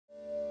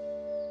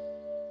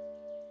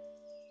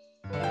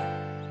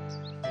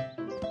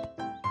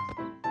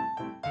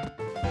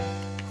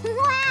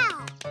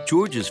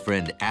George's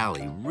friend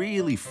Allie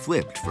really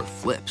flipped for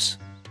flips,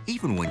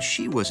 even when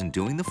she wasn't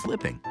doing the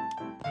flipping.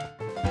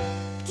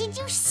 Did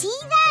you see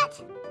that?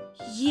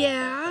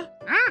 Yeah.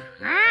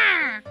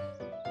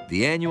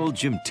 The annual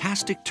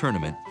gymnastic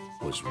tournament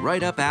was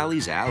right up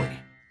Allie's alley.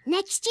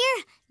 Next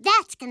year,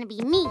 that's gonna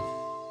be me.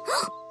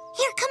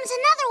 Here comes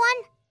another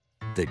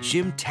one. The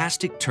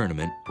gymnastic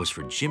tournament was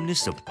for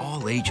gymnasts of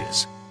all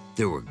ages.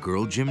 There were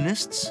girl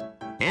gymnasts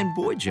and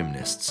boy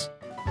gymnasts.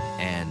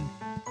 And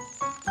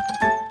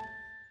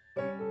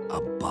a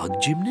bug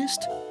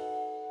gymnast?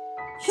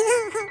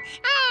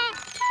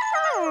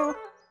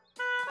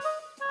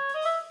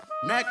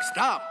 Next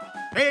up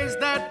is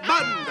that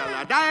bundle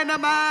of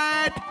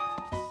dynamite.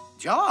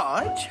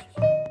 George?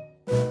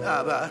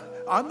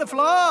 On the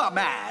floor,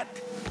 Matt.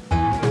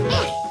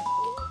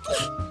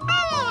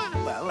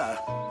 Well,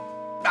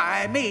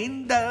 I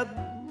mean the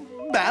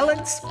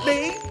balance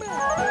beam.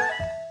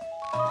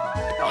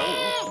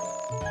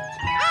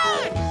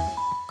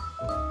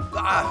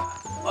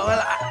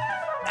 Well,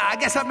 I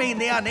guess I mean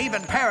the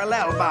uneven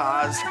parallel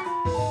bars.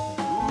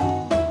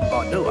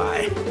 Or do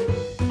I?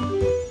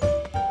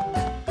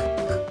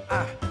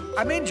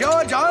 I mean,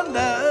 George, on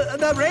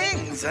the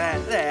rings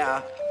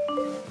there.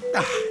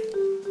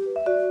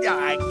 Yeah,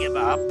 I give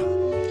up.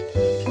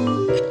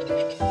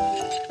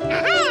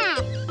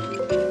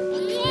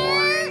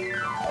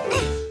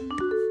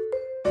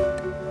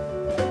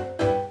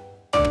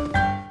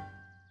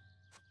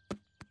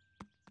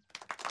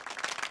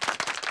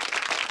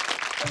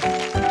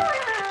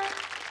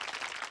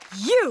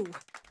 You!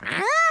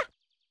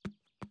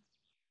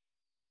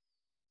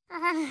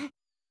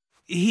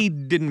 He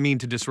didn't mean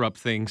to disrupt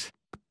things.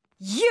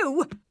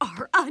 You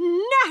are a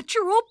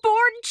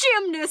natural-born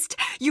gymnast.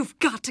 You've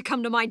got to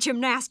come to my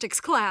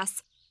gymnastics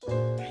class.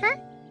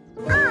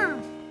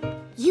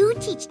 You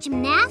teach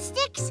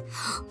gymnastics?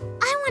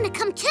 I want to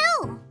come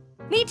too.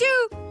 Me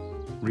too.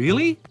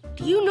 Really?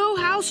 Do you know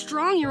how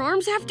strong your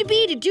arms have to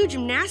be to do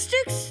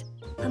gymnastics?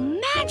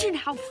 Imagine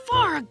how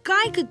far a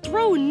guy could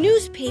throw a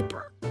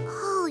newspaper.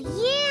 Oh,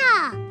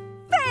 yeah.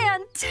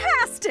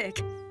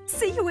 Fantastic!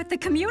 See you at the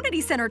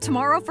community center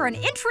tomorrow for an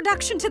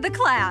introduction to the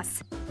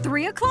class.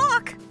 3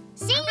 o'clock.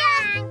 See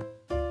ya!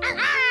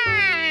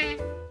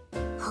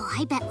 Oh,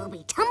 I bet we'll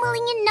be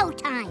tumbling in no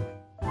time.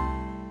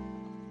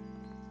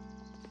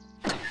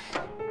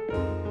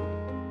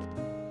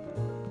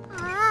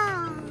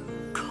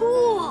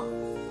 Cool.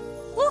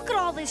 Look at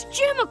all this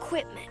gym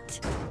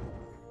equipment.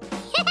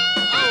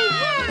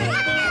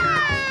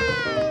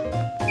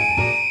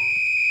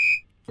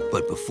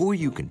 But before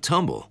you can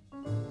tumble,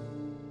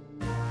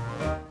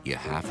 you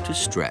have to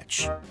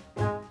stretch.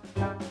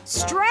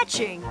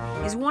 Stretching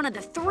is one of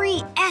the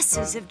 3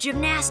 S's of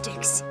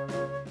gymnastics.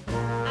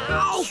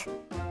 Ow!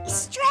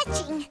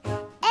 Stretching.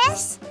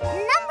 S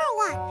number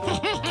 1.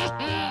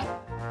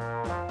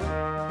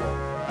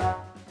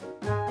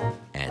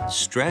 And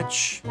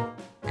stretch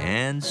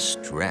and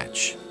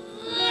stretch.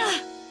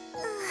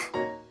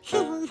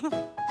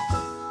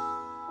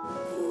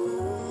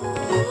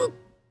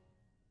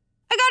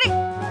 I got it.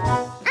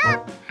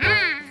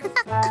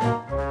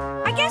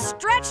 I guess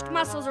stretched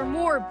muscles are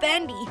more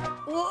bendy.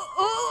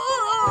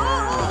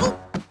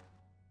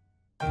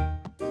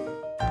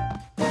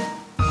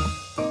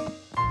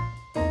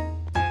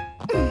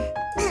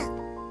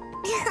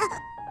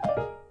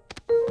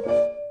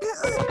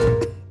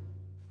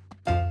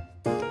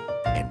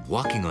 And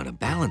walking on a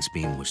balance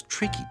beam was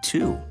tricky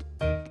too.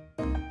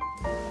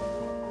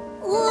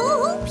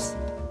 Oops.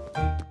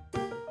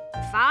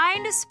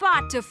 Find a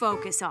spot to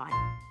focus on.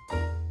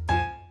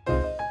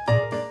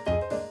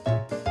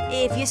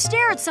 If you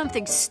stare at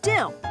something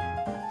still,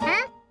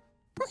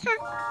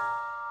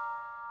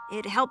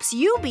 it helps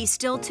you be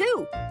still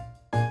too.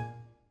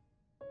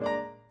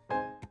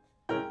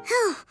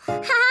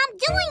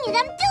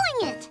 I'm doing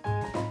it.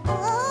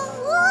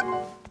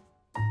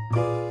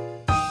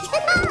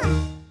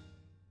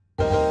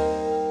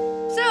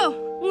 So,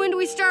 when do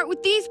we start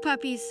with these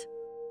puppies?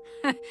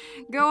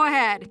 Go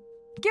ahead.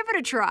 Give it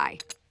a try.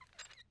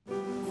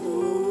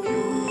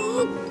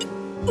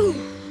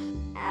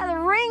 The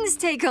rings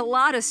take a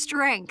lot of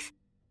strength.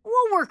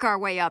 We'll work our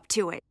way up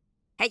to it.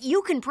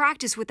 You can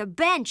practice with a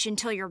bench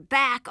until your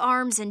back,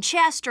 arms, and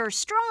chest are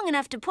strong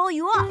enough to pull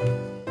you up.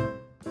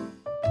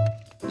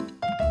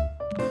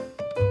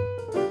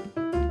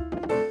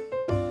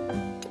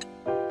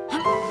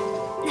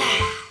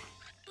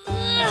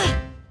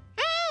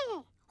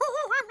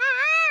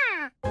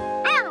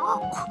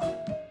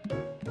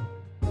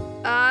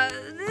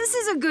 This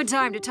is a good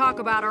time to talk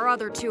about our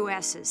other 2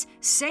 S's.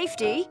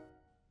 Safety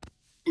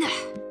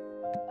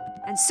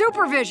and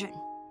supervision.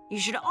 You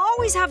should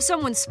always have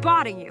someone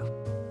spotting you.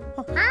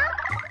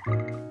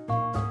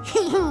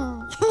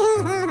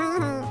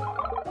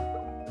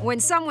 When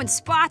someone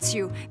spots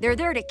you, they're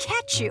there to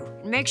catch you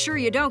and make sure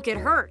you don't get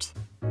hurt.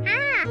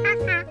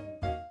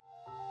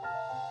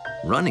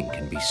 Running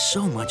can be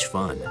so much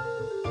fun.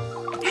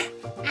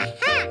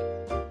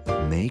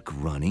 Make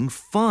running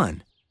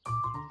fun.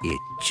 It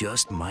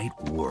just might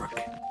work.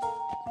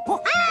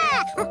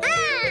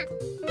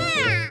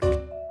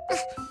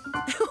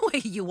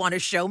 You want to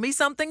show me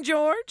something,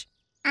 George?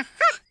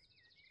 Uh-huh.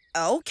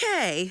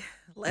 Okay,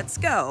 let's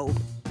go.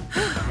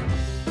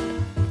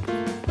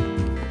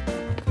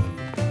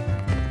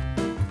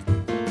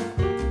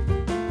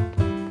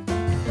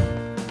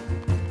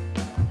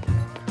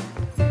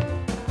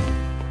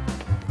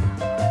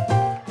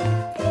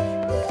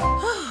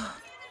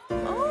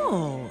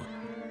 Oh,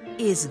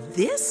 is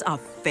this a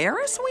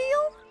Ferris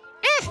wheel?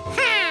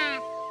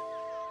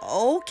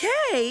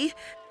 Okay.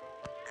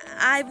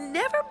 I've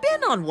never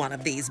been on one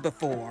of these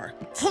before.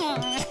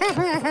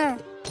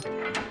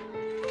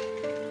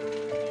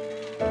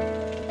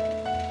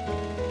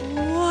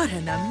 What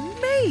an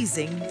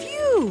amazing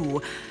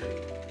view!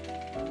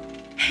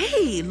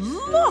 Hey,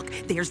 look!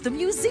 There's the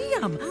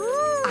museum.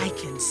 I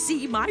can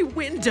see my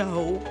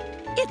window.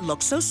 It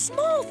looks so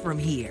small from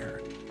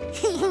here.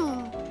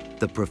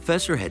 The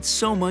professor had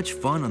so much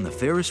fun on the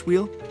Ferris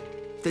wheel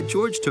that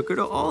George took her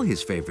to all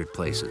his favorite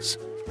places.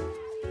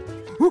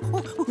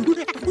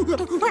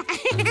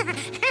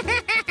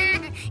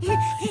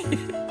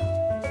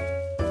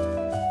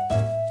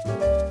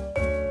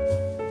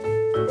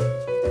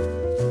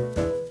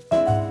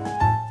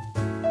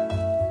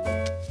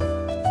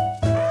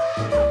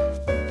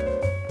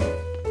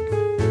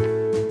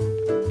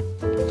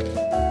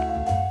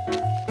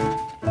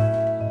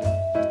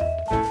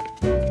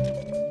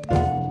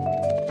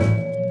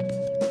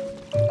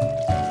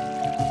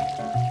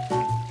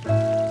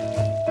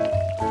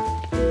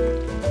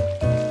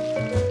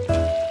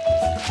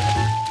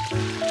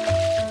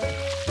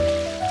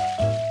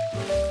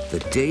 The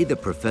day the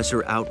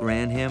professor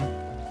outran him,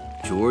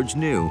 George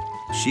knew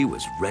she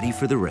was ready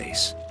for the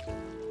race.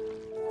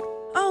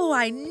 Oh,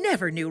 I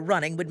never knew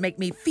running would make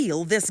me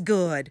feel this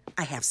good.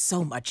 I have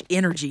so much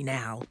energy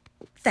now.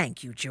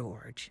 Thank you,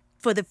 George.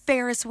 For the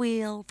Ferris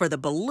wheel, for the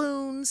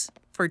balloons,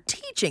 for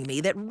teaching me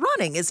that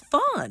running is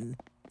fun.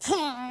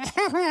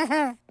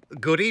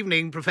 Good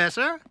evening,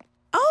 Professor.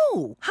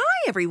 Oh,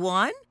 hi,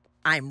 everyone.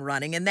 I'm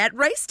running in that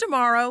race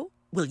tomorrow.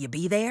 Will you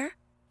be there?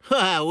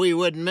 We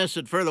wouldn't miss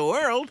it for the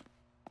world.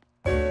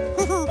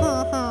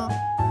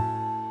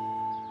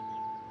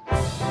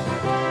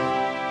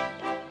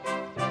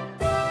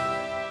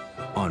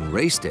 On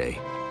race day,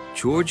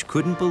 George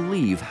couldn't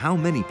believe how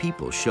many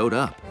people showed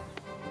up.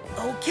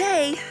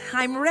 Okay,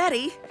 I'm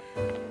ready.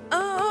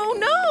 Oh,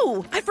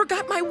 no! I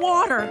forgot my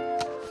water.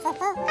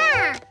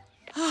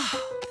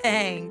 Oh,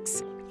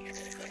 thanks.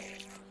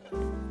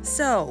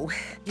 So,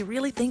 you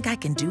really think I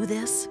can do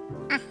this?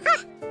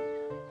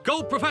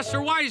 Go,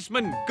 Professor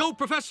Wiseman! Go,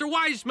 Professor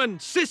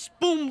Wiseman! Sis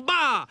boom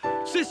ba!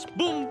 Sis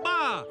boom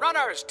ba!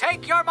 Runners,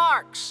 take your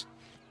marks.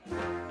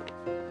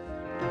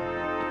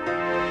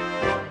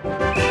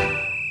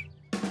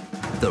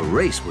 The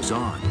race was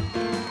on.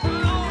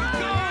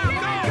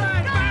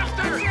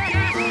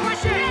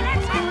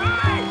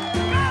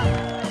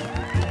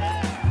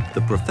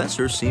 The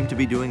professor seemed to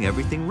be doing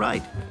everything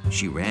right.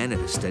 She ran at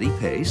a steady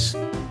pace.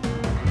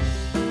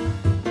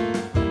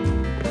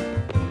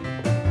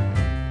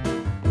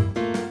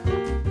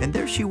 And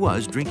there she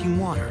was drinking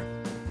water.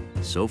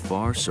 So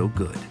far, so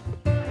good.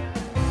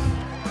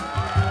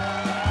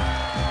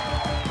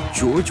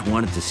 George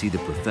wanted to see the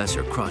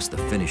professor cross the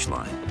finish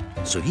line,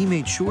 so he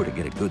made sure to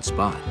get a good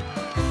spot.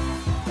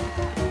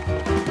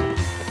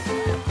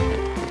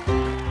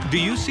 Do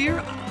you see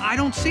her? I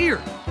don't see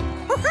her.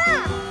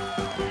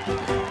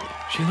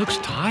 She looks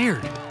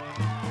tired.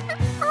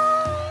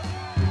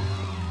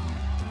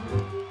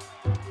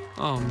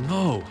 Oh,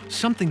 no.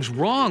 Something's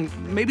wrong.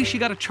 Maybe she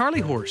got a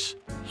Charlie horse.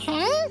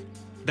 Huh?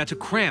 That's a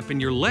cramp in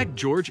your leg,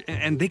 George,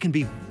 and they can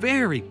be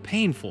very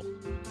painful.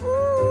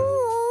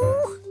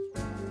 Ooh.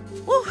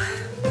 Well,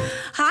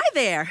 hi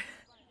there.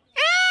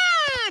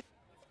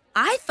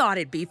 I thought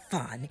it'd be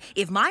fun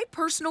if my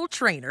personal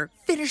trainer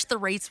finished the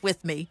race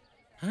with me.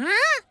 Huh?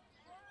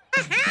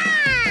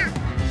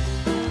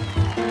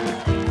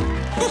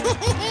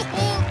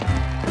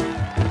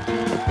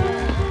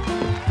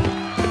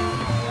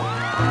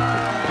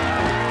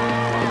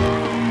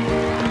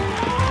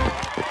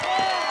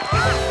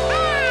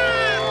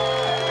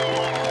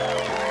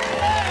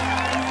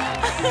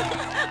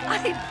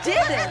 I did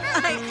it!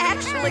 I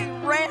actually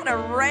ran a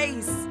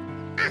race.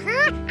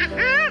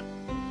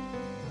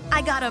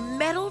 I got a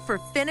medal for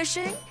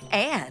finishing,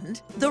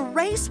 and the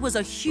race was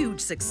a huge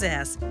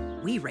success.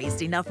 We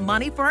raised enough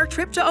money for our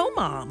trip to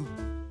Oman.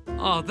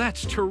 Oh,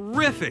 that's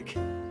terrific.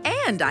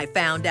 And I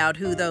found out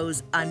who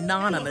those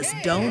anonymous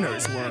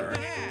donors were.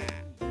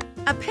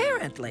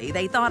 Apparently,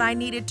 they thought I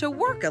needed to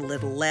work a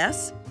little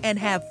less and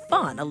have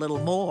fun a little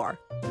more.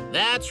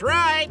 That's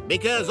right,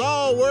 because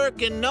all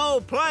work and no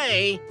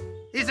play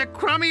is a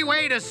crummy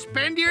way to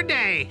spend your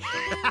day.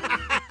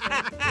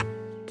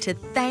 To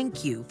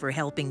thank you for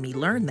helping me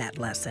learn that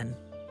lesson,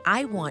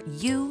 I want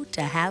you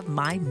to have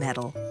my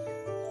medal.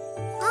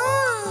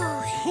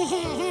 Oh.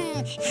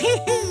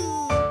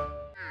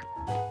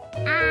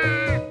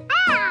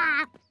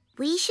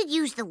 We should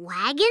use the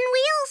wagon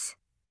wheels?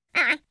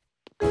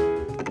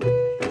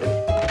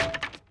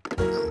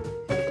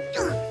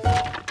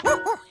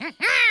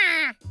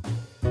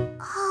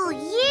 Oh,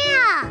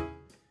 yeah!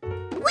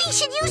 We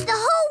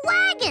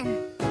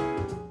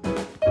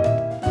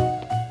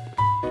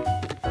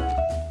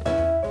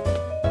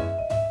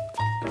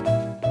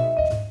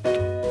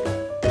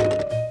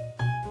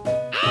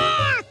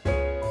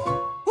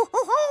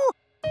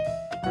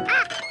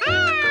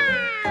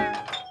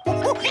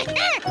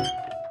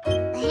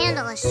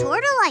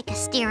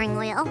steering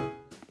wheel.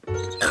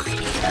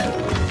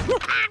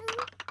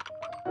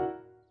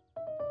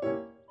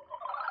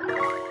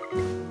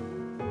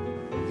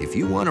 If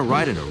you want to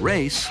ride in a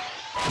race,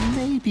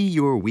 maybe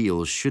your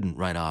wheels shouldn't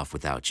ride off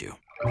without you.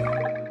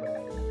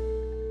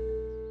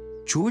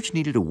 George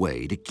needed a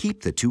way to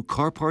keep the two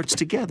car parts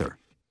together.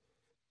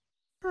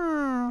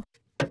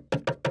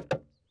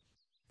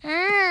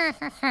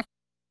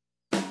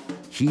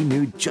 He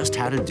knew just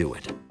how to do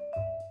it.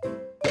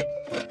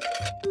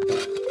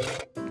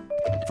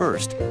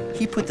 First,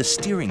 he put the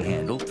steering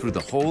handle through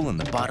the hole in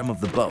the bottom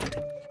of the boat.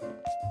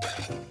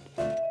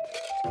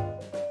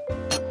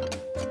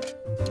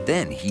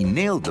 Then he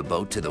nailed the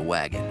boat to the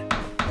wagon.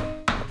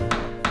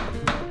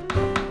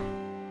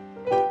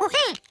 We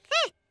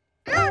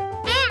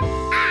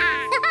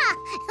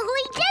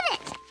did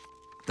it!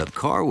 The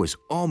car was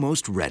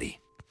almost ready.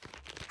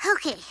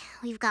 Okay,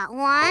 we've got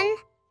 1,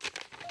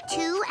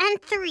 2, and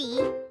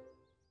 3.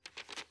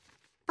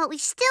 But we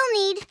still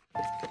need...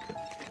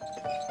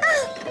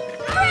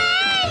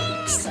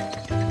 brakes!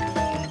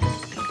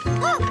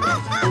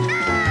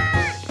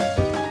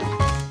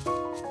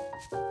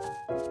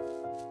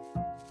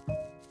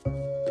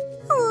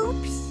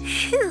 Oops.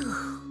 Phew.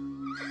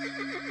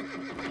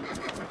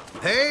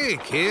 Hey,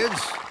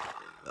 kids.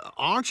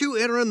 Aren't you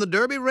entering the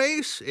derby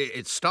race?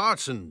 It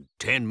starts in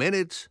 10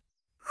 minutes.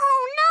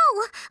 Oh,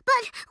 no!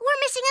 But we're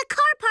missing a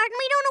car part and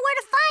we don't know where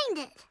to find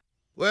it.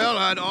 Well,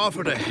 I'd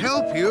offer to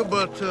help you,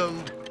 but,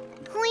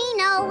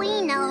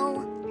 We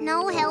know.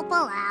 No help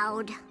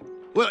allowed.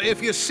 well,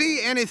 if you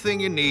see anything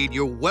you need,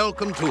 you're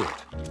welcome to it.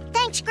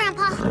 Thanks,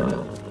 Grandpa.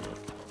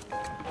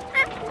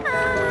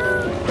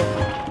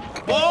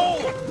 Whoa!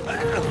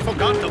 I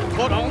forgot to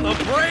put on the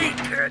brake.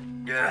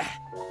 Did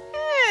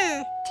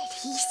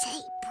he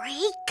say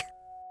break?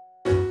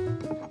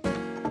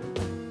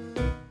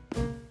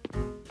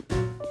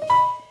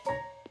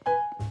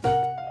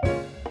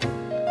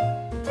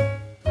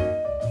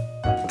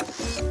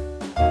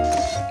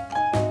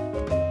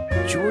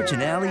 George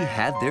and Allie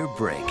had their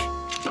break.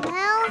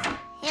 Well,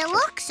 it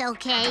looks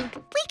okay.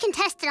 We can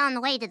test it on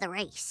the way to the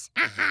race.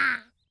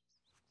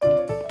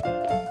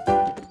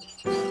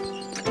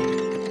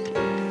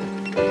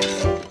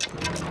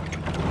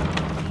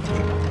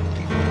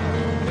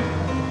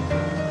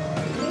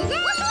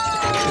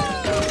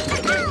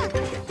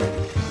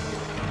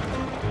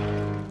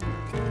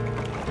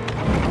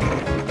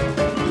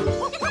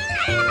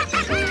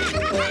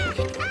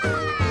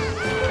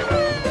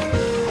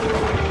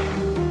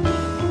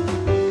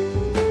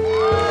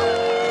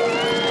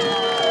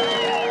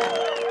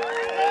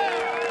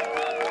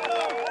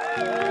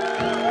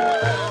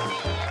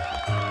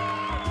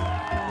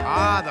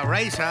 The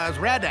racer's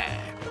ready.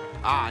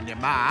 On your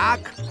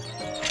mark.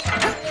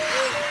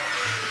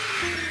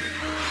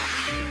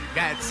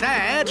 Get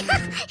set. It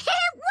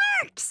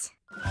works!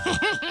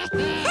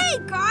 Hey,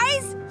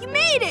 guys! You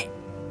made it!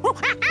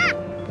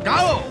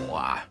 Go!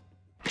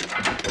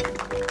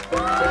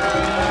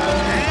 And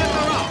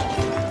they're off.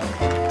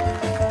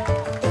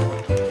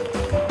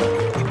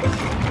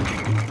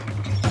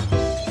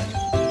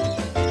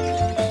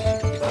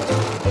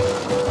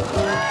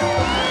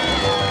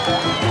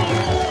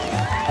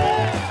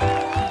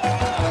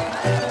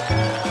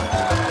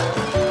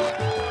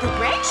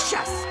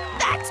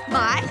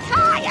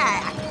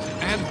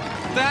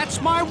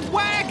 That's my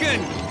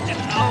wagon!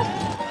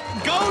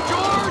 Go,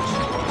 George!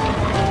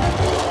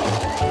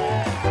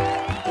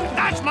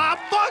 That's my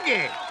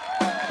buggy!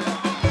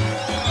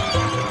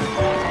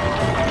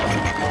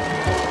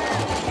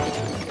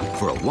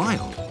 For a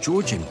while,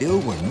 George and Bill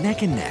were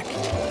neck and neck.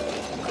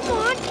 Come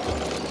on!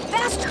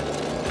 Faster!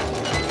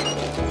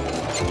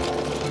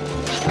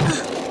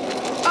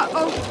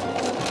 Uh-oh!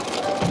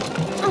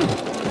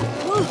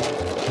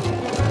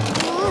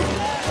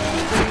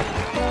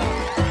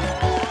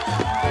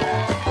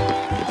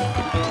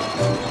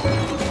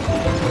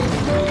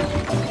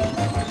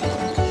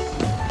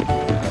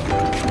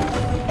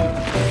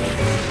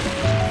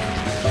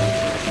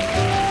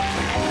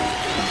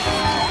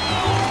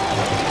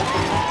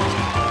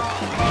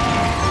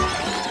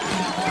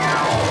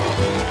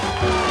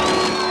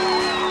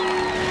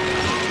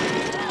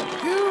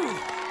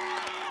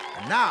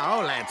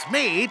 Now let's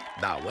meet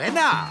the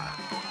winner,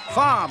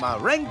 Farmer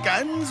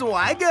Rinkin's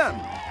wagon.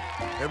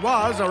 It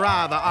was a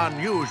rather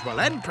unusual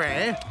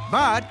entry,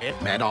 but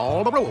it met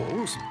all the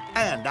rules.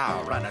 And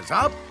our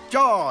runners-up,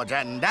 George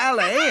and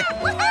Allie,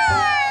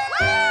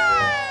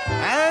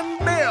 and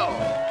Bill.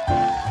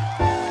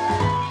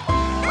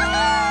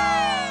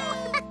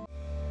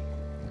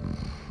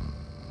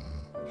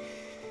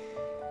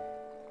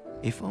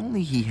 If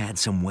only he had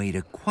some way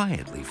to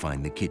quietly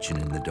find the kitchen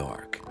in the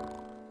dark.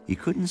 He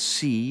couldn't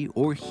see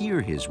or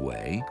hear his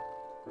way.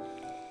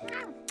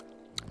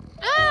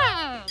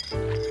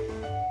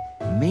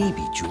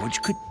 Maybe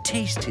George could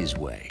taste his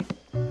way.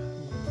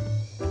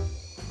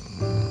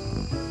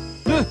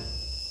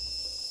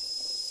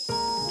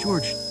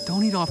 George,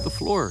 don't eat off the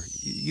floor.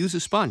 Use a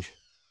sponge.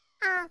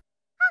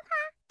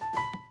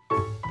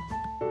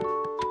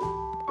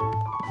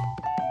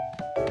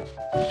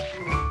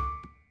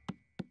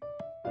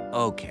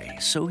 Okay,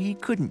 so he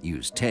couldn't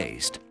use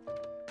taste.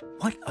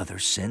 What other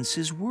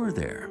senses were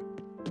there?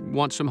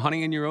 Want some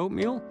honey in your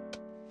oatmeal?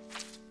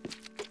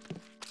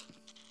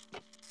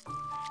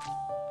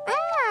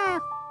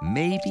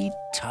 Maybe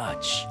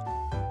touch.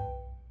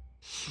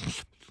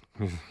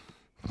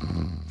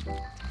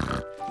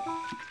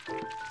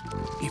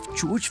 If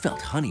George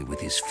felt honey with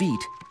his feet,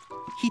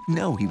 he'd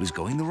know he was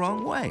going the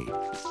wrong way.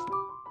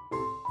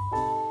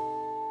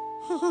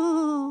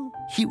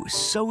 He was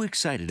so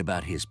excited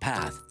about his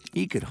path,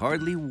 he could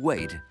hardly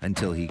wait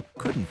until he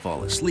couldn't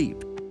fall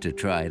asleep to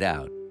try it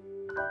out.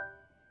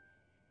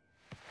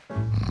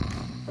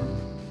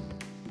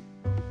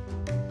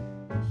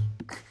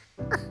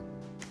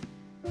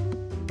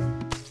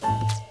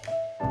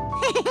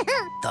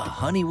 The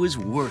honey was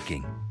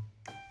working.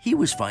 He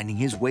was finding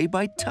his way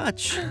by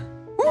touch.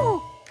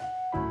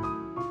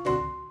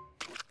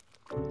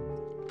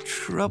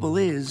 Trouble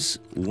is,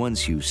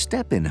 once you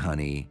step in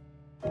honey,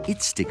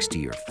 it sticks to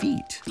your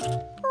feet.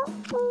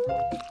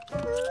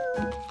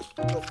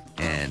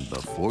 And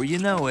before you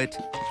know it,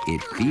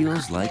 it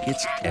feels like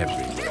it's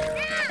everywhere.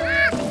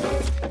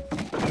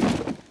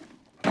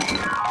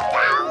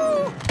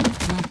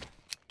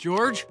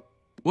 George,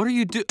 what are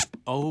you doing?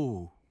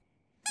 Oh.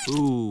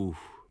 Ooh.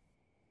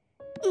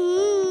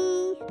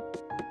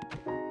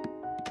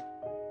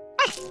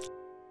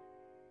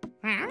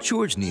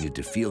 George needed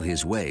to feel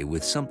his way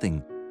with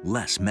something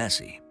less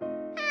messy.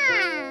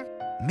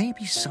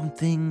 Maybe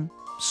something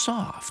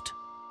soft.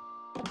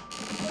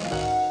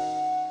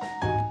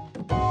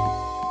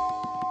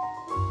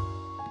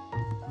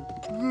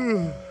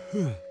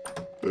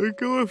 We're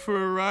going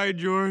for a ride,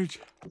 George.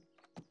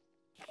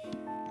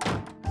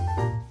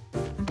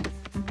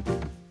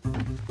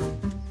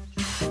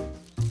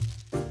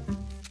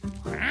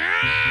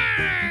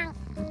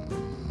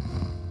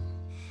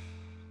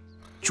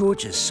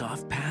 George's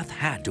soft path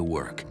had to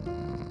work.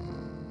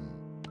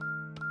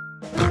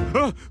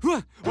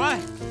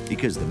 What?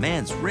 Because the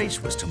man's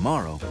race was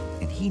tomorrow,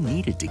 and he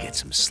needed to get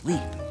some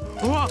sleep.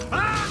 Oh,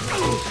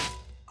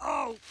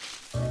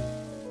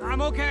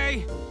 I'm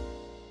okay.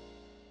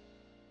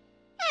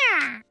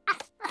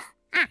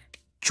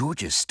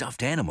 George's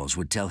stuffed animals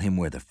would tell him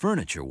where the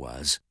furniture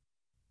was,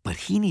 but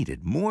he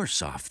needed more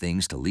soft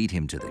things to lead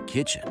him to the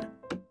kitchen.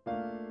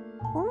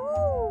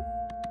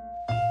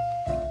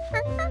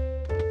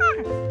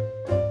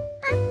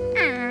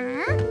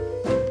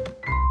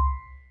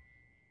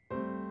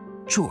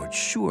 George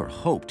sure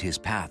hoped his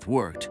path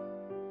worked.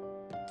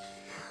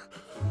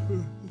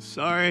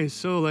 Sorry,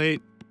 so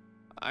late.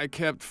 I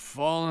kept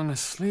falling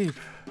asleep.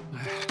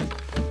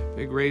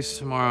 Big race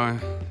tomorrow.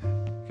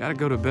 Gotta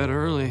go to bed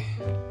early.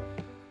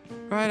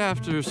 Right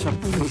after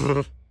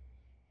supper.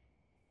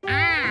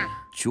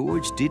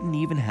 George didn't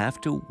even have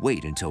to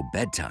wait until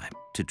bedtime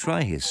to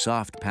try his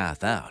soft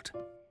path out.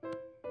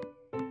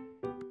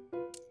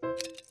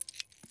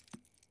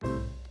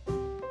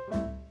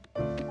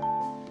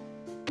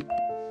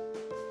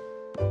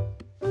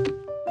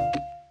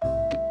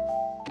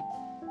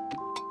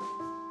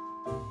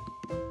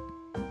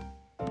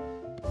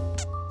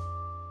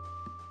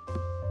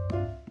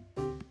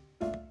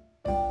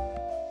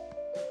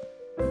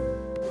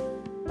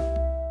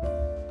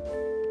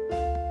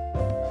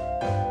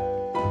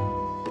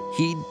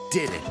 He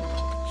did it.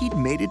 He'd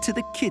made it to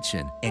the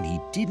kitchen, and he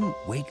didn't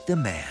wake the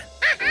man.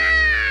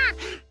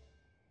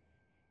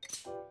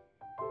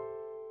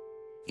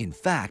 In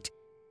fact,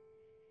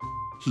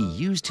 he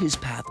used his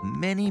path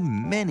many,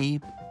 many,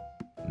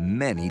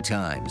 many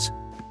times.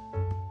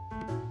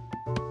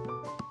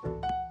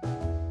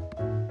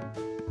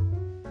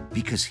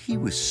 Because he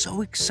was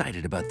so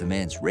excited about the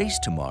man's race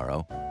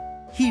tomorrow,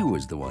 he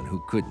was the one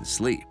who couldn't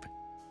sleep.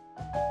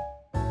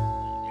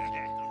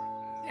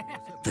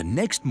 The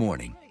next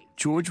morning,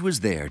 George was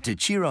there to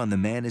cheer on the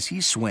man as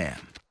he swam.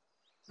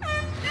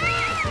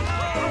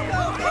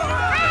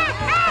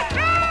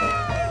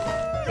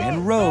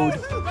 And rowed.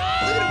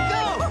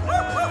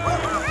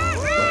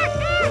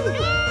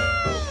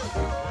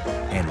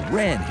 And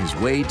ran his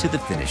way to the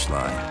finish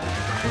line.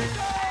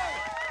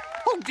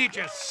 Oh, did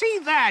you see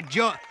that,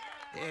 George?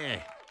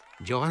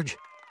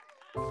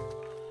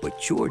 But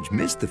George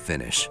missed the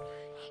finish.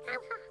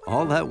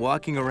 All that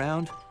walking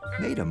around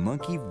made a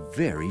monkey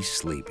very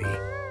sleepy.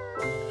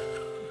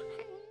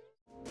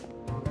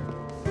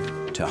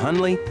 To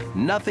Hundley,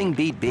 nothing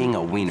beat being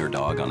a wiener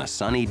dog on a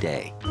sunny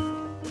day.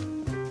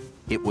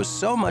 It was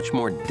so much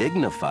more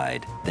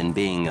dignified than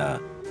being a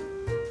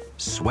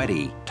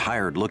sweaty,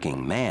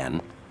 tired-looking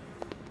man.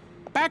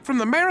 Back from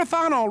the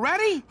marathon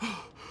already?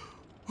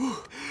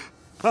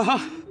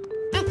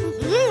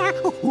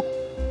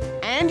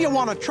 And you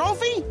won a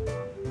trophy?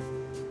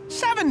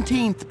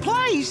 17th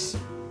place?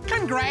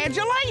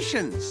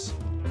 Congratulations!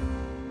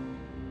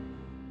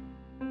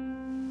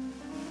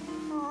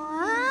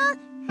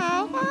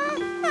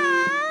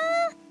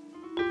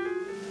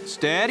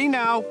 Steady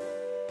now.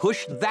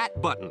 Push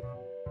that button.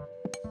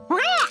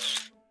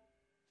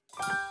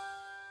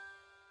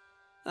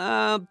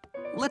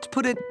 Let's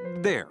put it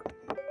there,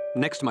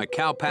 next to my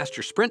cow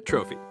pasture sprint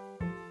trophy.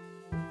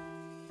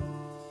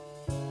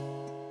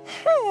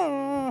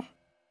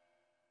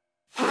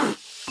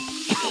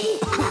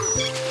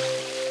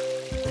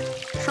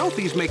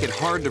 Trophies make it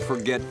hard to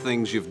forget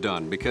things you've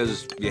done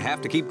because you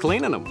have to keep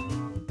cleaning them.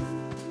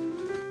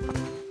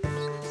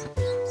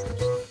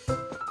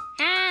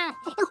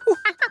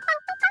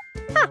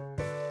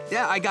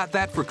 Yeah, I got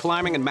that for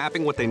climbing and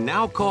mapping what they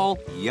now call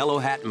Yellow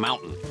Hat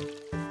Mountain.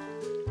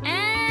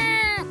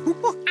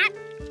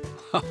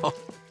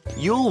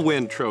 You'll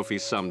win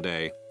trophies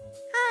someday.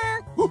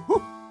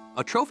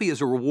 A trophy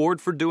is a reward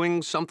for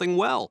doing something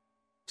well.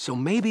 So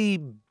maybe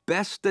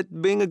best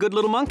at being a good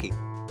little monkey.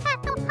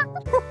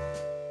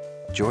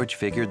 George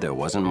figured there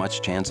wasn't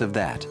much chance of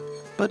that,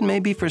 but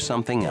maybe for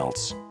something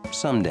else,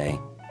 someday.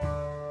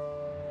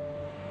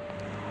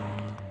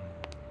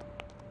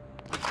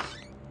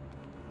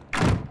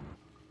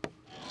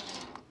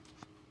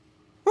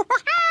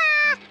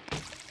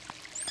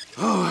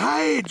 Oh,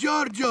 hi,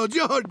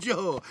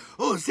 Giorgio.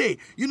 Oh, say,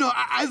 you know,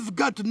 I've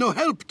got no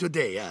help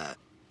today.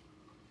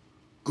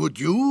 Could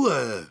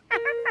you,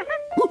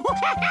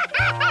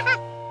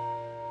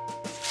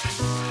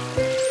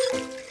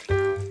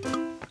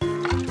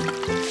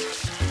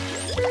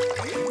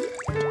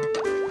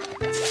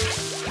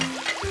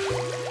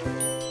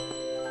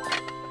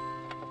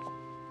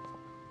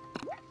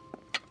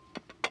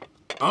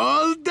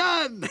 All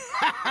done!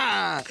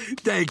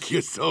 Thank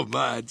you so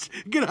much.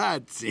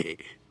 Grazie.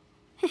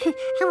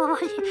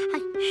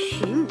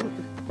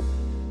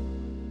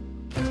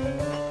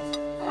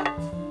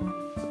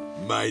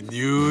 My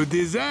new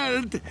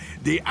dessert,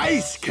 the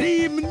ice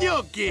cream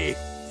gnocchi,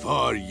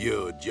 for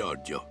you,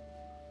 Giorgio.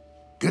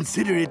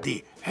 Consider it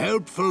the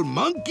Helpful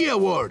Monkey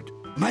Award.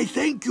 My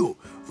thank you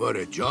for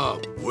a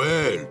job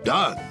well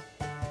done.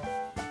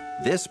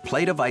 This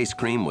plate of ice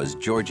cream was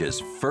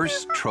George's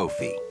first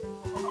trophy.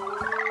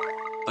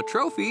 A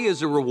trophy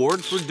is a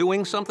reward for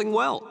doing something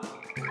well.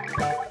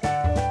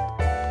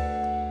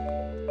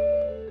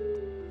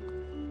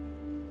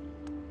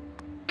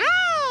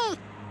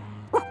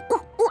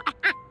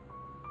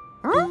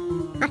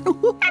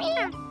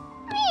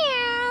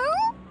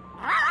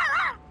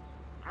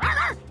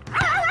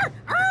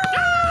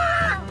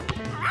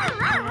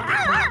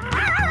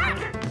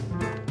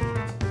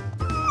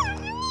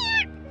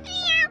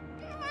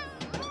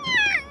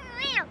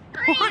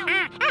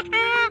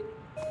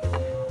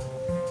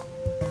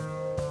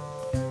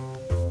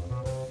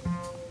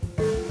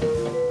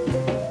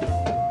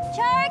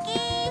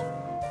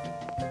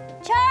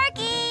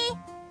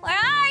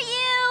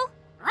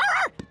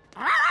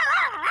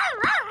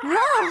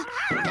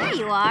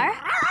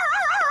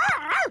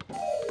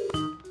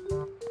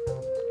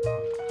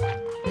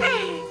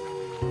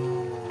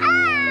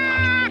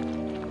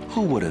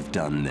 Who would have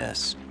done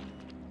this?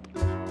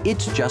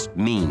 It's just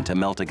mean to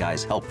melt a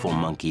guy's Helpful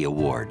Monkey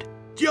Award.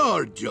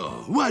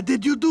 Giorgio, what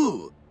did you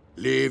do?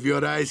 Leave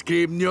your ice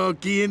cream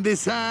gnocchi in the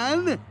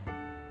sun?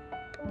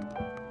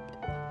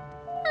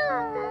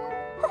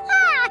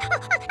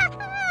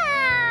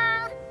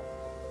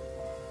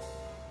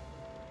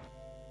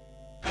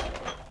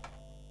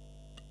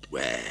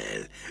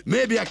 Well,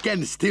 maybe I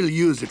can still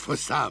use it for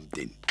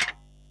something.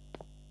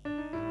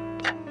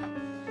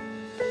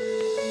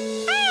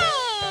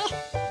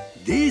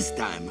 This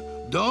time,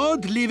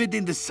 don't leave it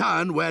in the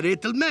sun where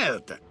it'll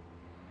melt.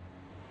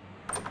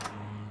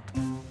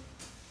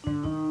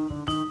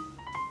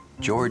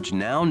 George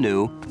now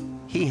knew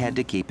he had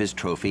to keep his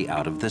trophy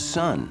out of the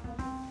sun.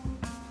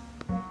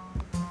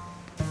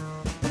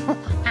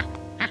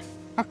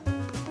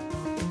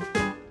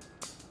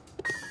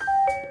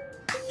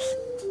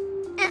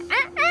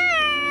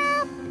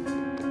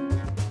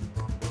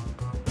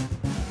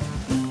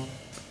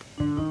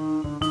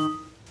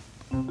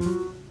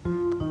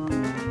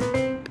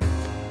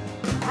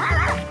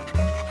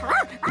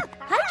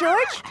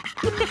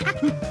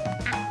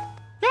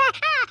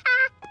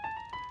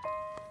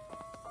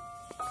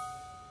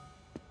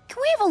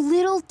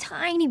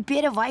 Tiny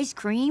bit of ice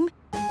cream.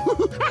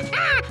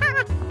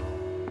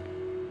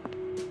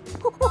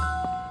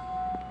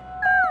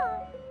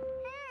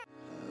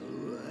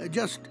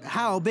 Just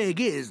how big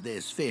is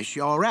this fish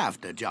you're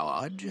after,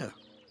 George?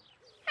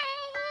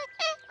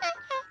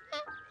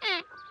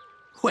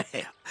 Well,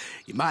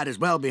 you might as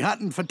well be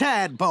hunting for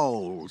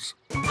tadpoles.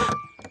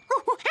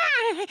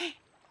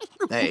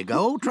 There you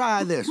go,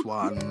 try this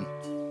one.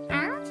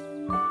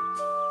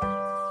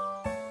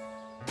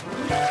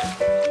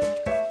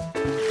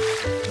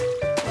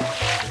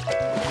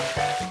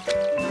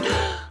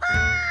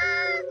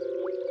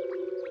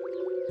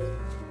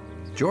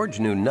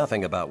 George knew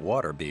nothing about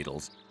water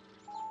beetles,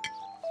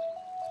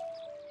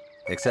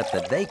 except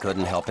that they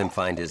couldn't help him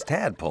find his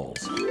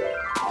tadpoles.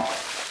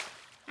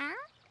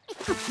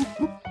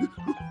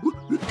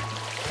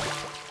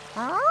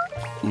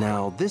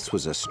 Now, this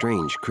was a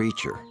strange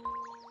creature.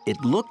 It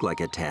looked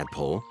like a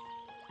tadpole,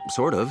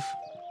 sort of.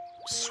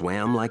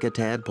 Swam like a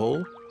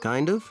tadpole,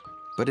 kind of.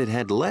 But it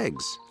had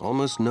legs,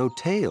 almost no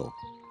tail.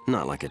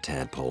 Not like a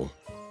tadpole.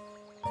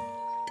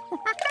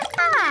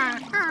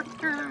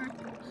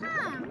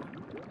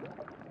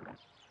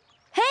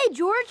 Hey,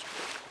 George.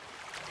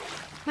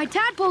 My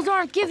tadpoles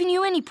aren't giving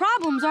you any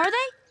problems, are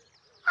they?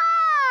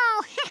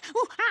 Oh!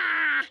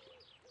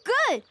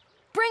 Good.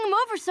 Bring them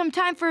over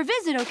sometime for a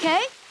visit,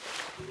 okay?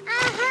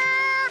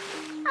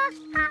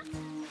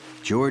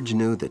 George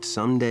knew that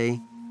someday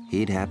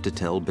he'd have to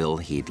tell Bill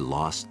he'd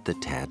lost the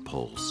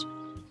tadpoles.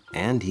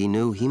 And he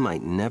knew he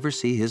might never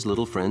see his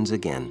little friends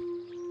again.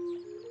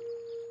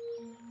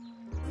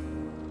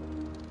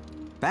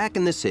 Back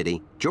in the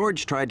city,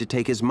 George tried to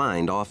take his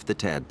mind off the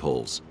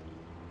tadpoles.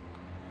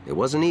 It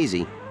wasn't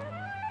easy.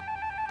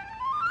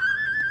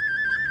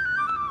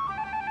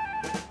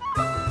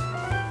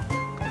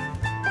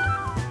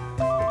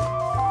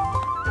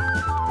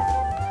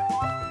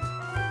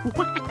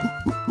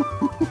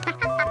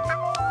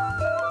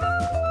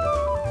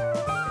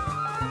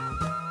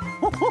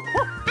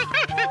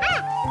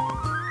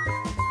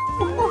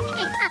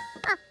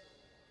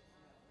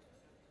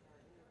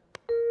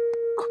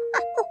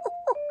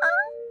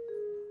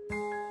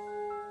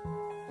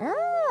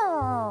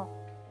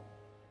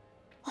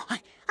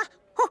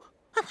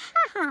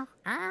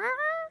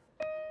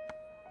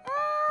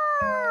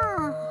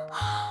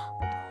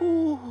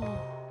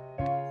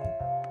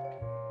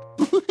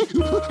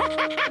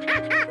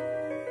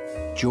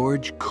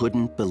 George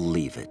couldn't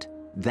believe it.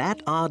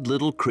 That odd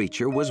little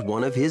creature was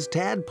one of his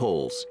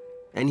tadpoles,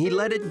 and he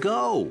let it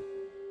go.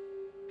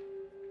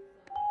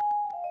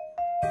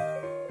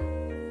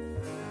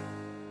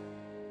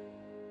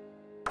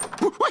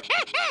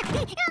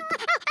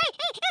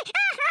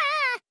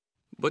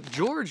 But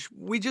George,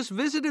 we just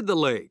visited the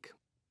lake.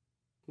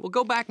 We'll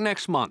go back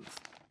next month.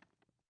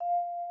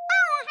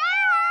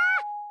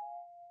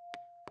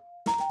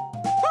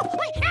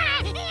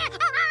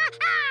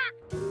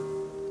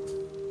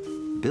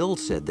 Bill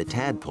said the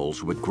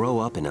tadpoles would grow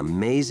up in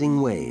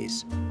amazing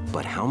ways,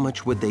 but how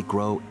much would they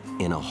grow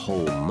in a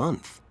whole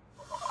month?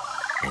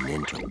 And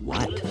into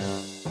what?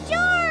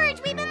 George,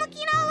 we've been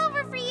looking all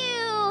over for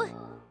you.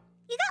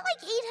 You got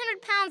like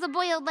 800 pounds of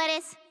boiled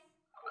lettuce.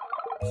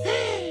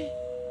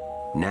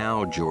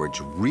 Now George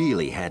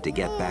really had to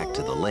get back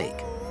to the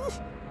lake.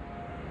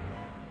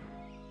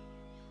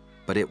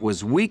 But it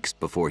was weeks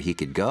before he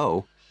could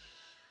go.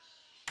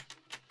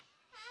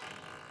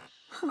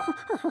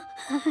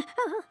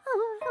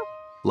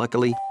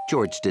 Luckily,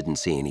 George didn't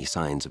see any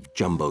signs of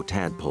jumbo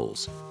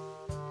tadpoles.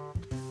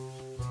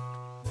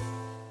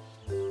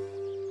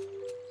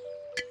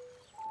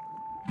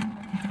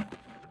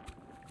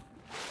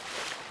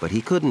 But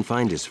he couldn't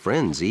find his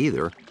friends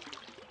either.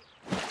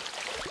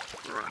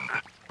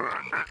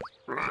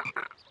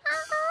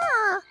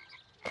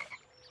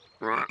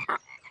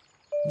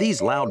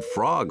 These loud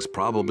frogs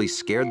probably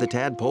scared the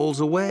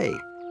tadpoles away.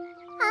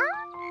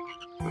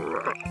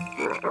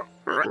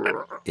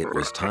 It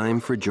was time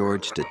for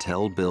George to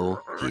tell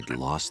Bill he'd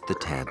lost the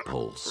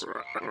tadpoles.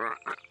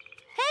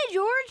 Hey,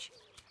 George.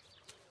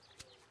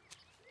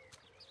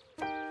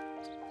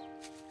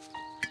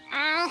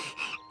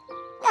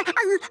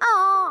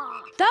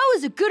 That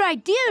was a good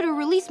idea to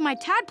release my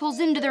tadpoles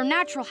into their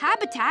natural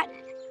habitat.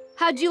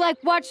 How'd you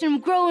like watching them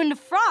grow into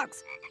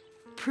frogs?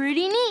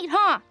 Pretty neat,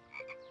 huh?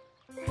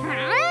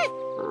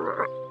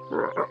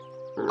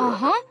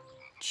 Uh-huh.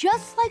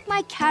 Just like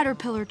my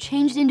caterpillar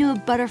changed into a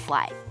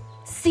butterfly.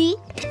 See?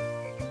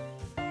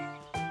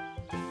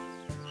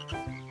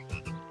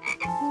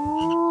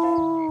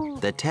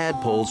 The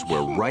tadpoles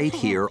were right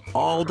here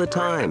all the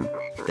time.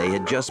 They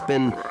had just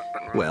been,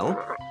 well,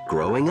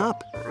 growing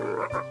up.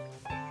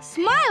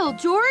 Smile,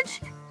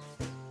 George!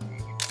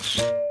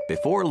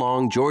 Before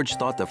long, George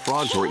thought the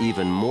frogs were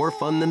even more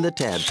fun than the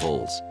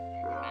tadpoles.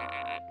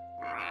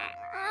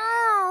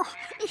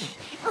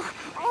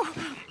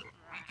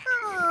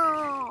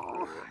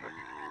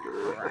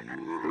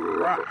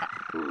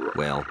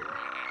 Well,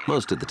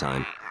 most of the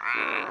time.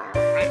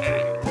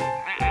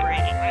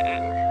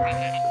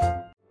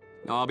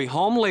 I'll be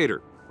home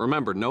later.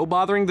 Remember, no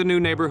bothering the new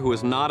neighbor who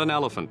is not an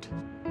elephant.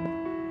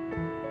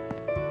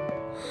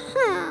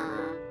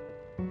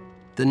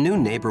 The new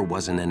neighbor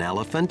wasn't an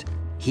elephant.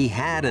 He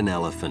had an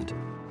elephant.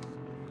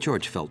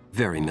 George felt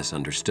very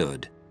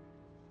misunderstood.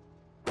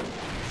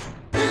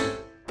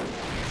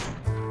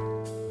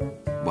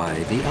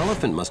 Why, the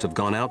elephant must have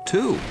gone out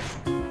too.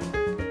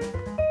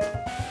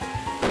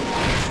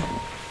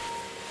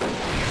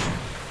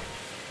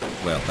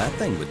 Well, that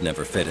thing would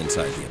never fit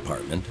inside the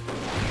apartment.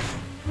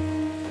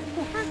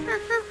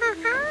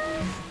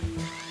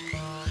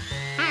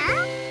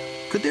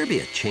 Could there be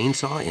a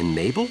chainsaw in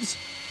Mabel's?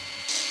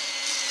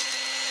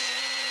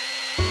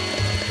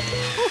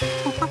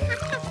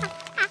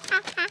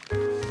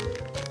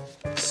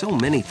 So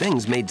many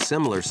things made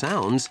similar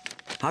sounds.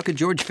 How could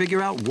George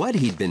figure out what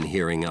he'd been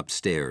hearing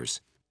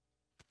upstairs?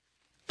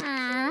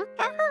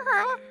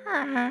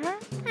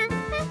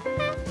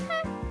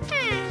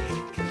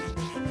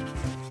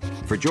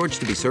 For George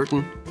to be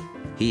certain,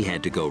 he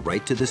had to go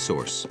right to the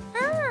source.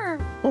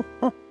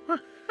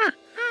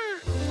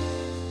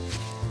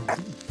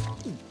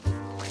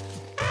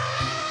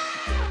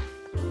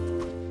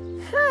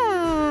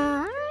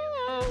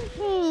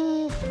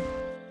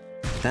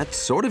 That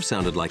sort of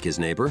sounded like his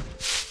neighbor,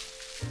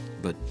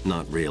 but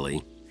not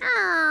really.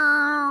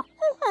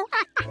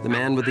 The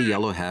man with the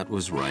yellow hat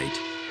was right.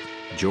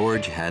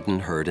 George hadn't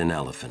heard an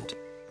elephant.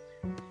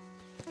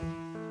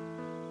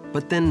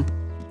 But then,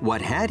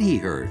 what had he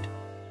heard?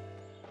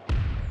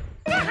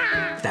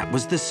 That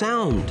was the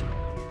sound.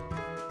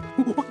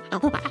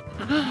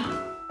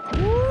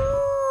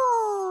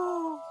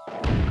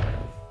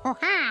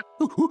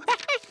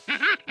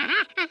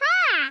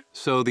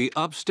 So the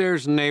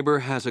upstairs neighbor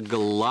has a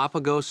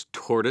Galapagos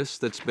tortoise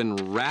that's been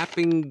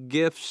wrapping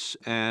gifts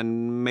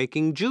and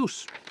making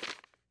juice.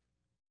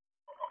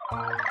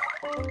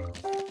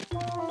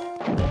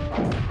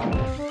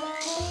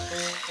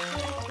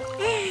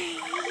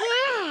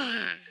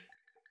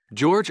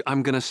 George,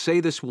 I'm gonna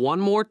say this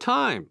one more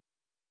time.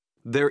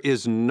 There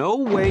is no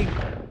way...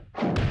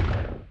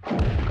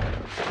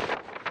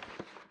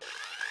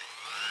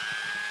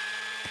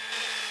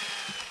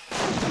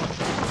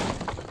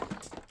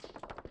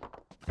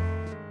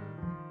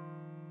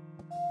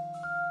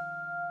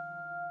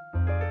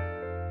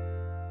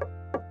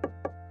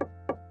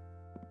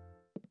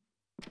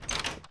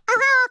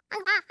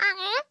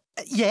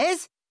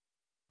 Yes?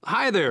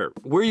 Hi there.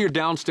 We're your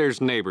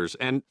downstairs neighbors,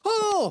 and...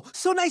 Oh,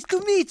 so nice to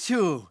meet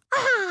you.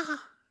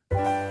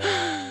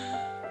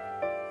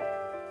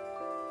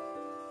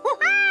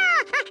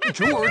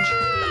 George!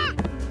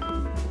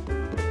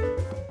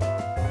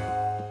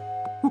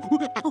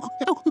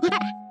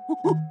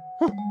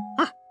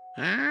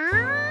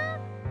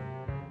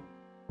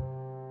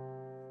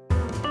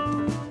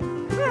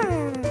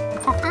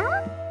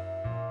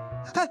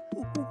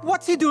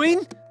 What's he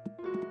doing?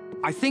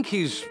 I think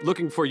he's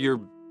looking for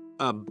your,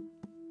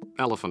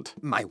 elephant.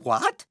 My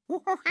what?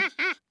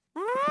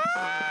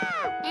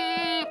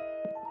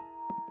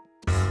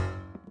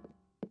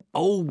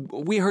 Oh,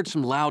 we heard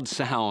some loud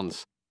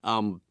sounds.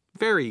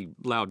 Very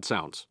loud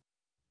sounds.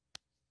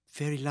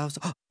 Very loud.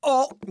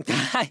 Oh,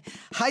 I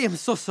am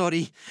so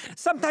sorry.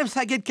 Sometimes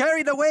I get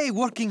carried away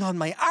working on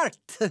my art.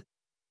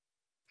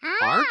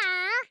 Art?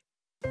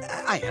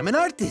 I am an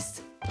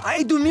artist.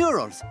 I do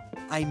murals.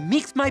 I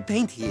mix my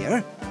paint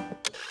here.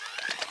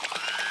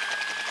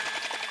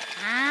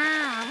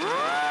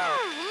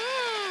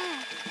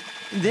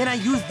 Then I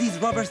use these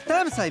rubber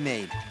stamps I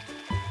made.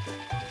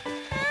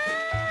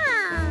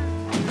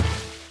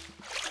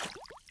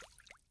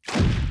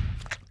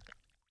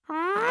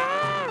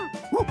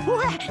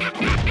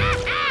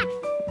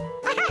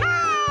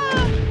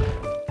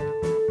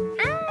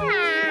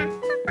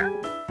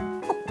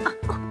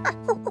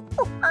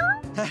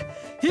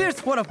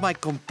 Here's one of my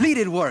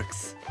completed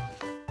works.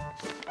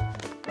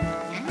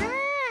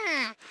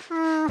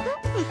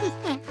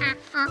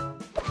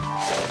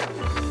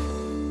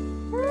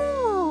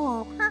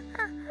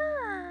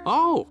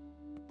 Oh!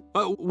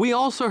 We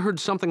also heard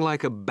something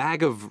like a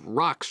bag of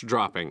rocks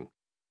dropping.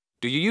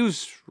 Do you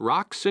use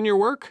rocks in your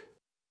work?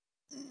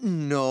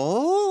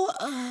 No.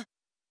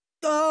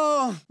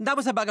 Oh, that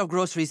was a bag of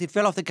groceries. It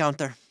fell off the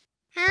counter.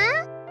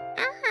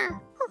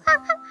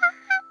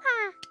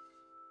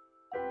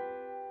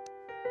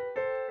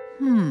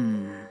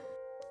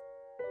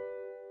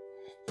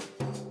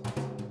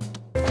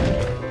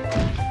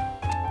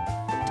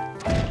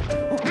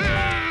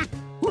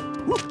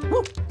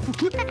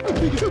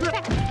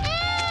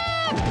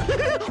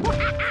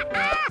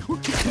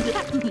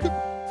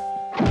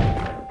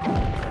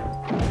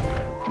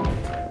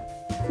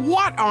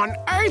 What on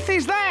earth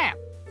is that?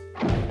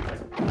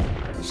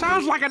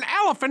 Sounds like an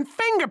elephant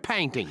finger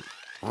painting.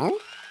 Huh?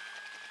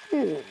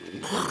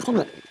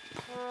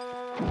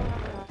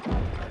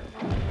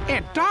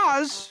 It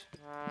does.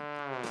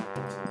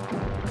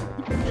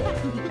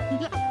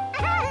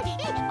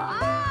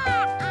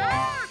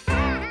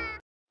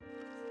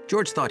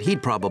 George thought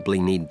he'd probably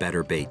need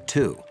better bait,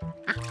 too.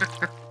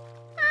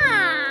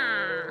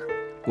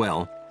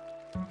 Well,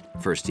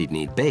 first he'd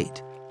need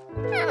bait.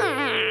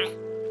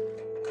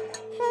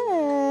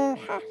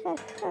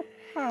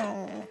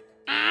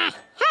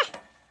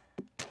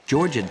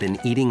 George had been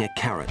eating a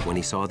carrot when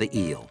he saw the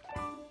eel.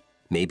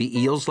 Maybe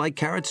eels like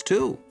carrots,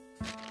 too.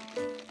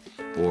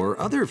 Or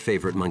other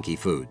favorite monkey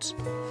foods.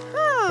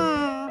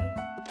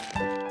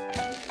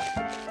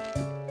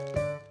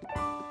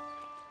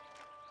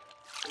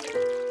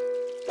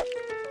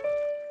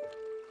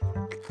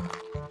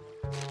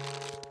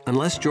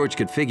 Unless George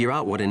could figure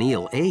out what an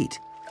eel ate,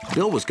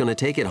 Bill was going to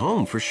take it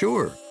home for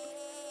sure.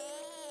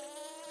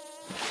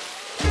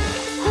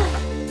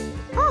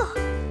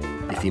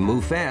 If he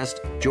moved fast,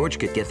 George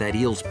could get that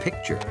eel's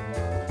picture.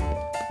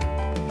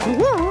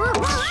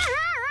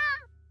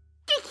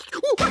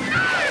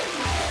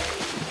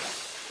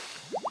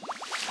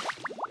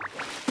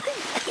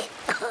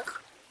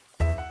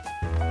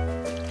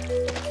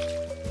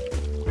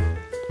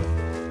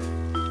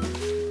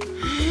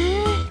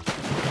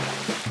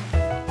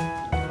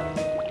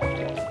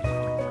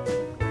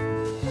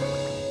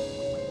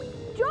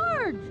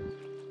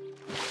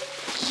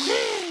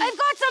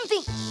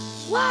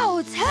 Wow,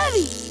 it's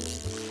heavy!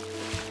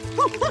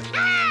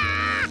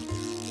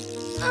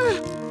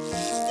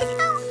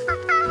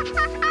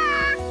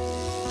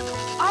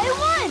 I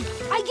won!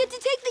 I get to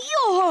take the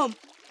eel home!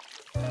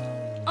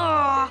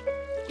 Aw,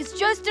 is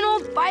just an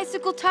old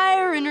bicycle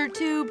tire inner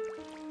tube.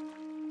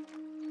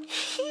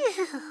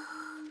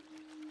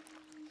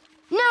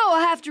 Now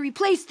I'll have to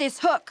replace this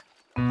hook.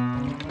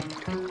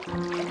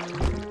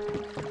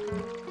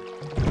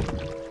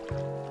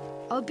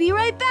 I'll be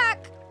right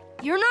back.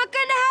 You're not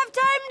gonna have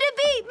time to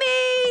beat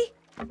me!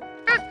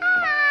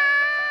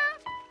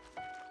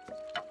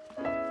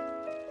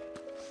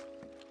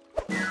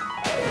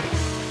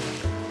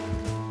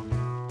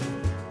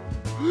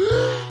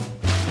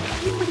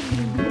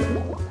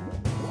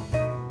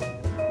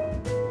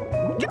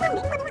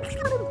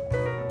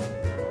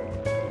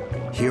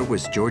 Here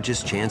was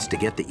George's chance to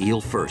get the eel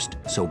first,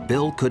 so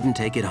Bill couldn't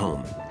take it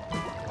home.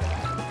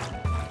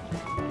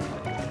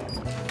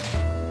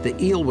 The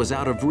eel was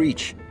out of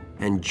reach,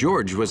 and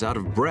George was out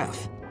of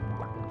breath.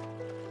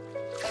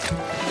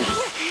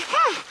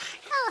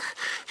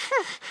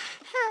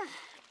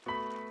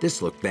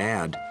 This looked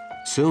bad.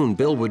 Soon,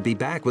 Bill would be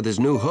back with his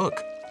new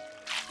hook.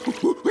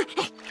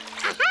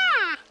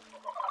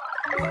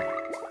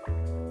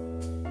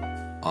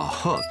 A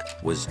hook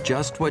was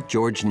just what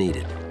George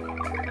needed.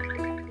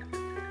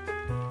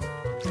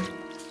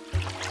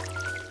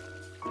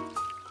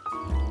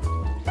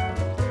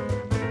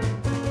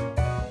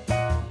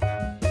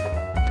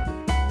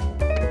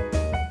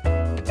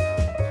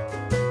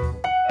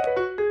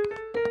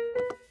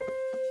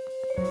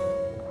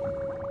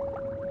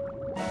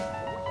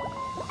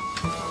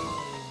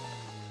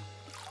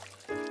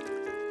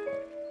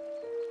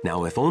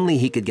 Now, if only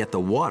he could get the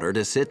water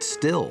to sit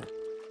still.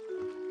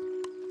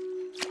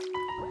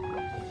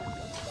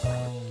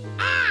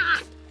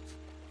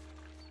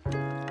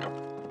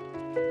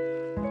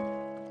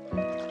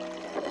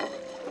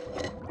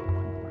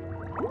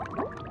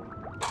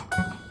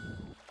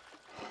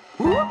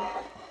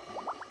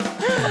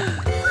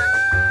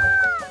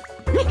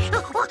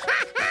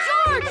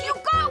 George, you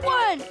got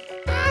one!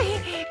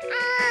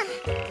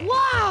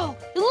 Wow,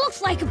 it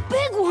looks like a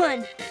big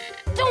one.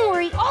 Don't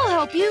worry, I'll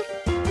help you.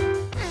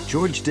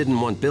 George didn't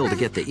want Bill to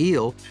get the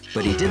eel,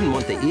 but he didn't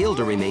want the eel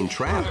to remain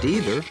trapped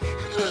either.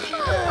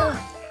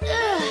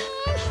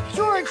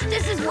 George,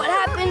 this is what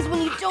happens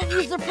when you don't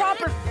use the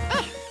proper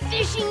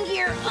fishing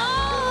gear. Oh!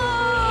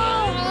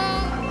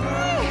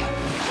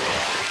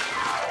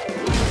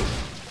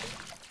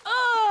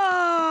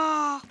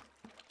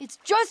 It's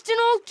just an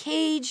old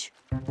cage.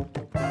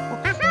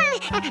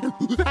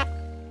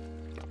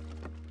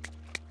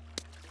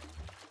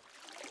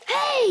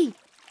 Hey!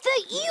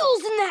 The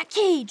eel's in that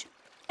cage!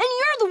 And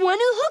you're the one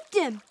who hooked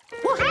him.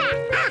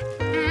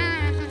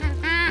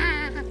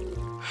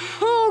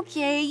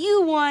 Okay,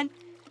 you won.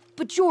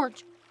 But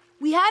George,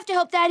 we have to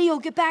help that eel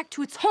get back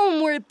to its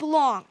home where it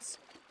belongs.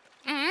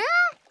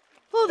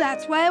 Well,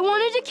 that's why I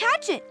wanted to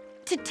catch it,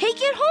 to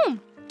take it home,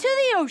 to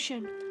the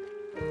ocean.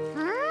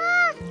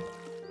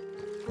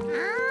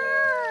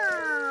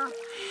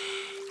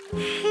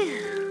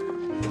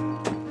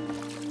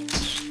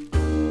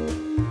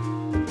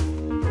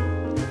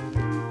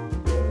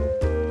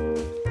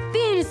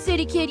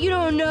 City kid, you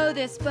don't know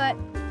this, but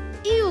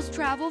eels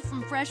travel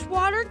from fresh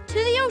water to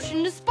the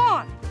ocean to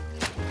spawn.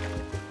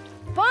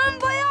 Bon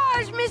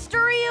voyage,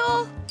 Mr.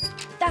 Eel!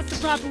 That's the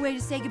proper way to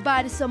say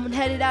goodbye to someone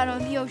headed out on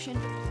the ocean.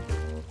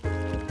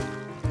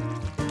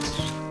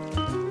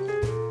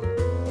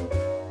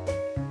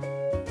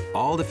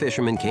 All the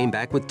fishermen came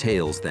back with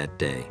tales that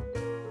day.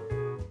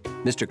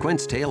 Mr.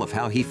 Quint's tale of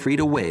how he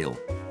freed a whale,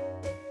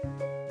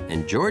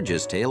 and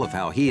George's tale of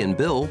how he and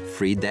Bill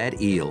freed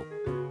that eel.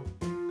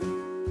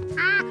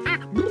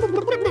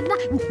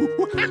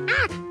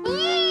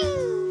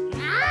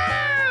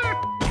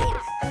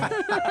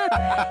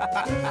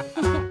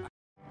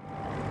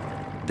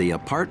 The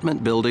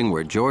apartment building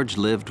where George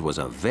lived was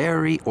a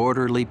very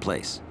orderly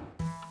place.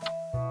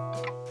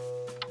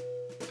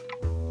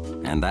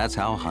 And that's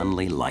how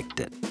Hundley liked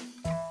it.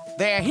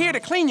 They're here to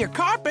clean your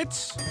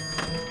carpets.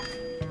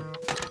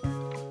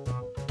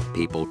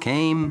 People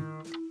came.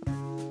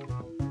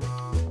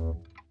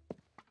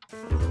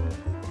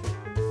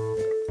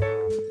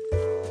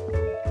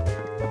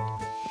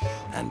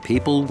 And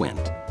people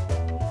went.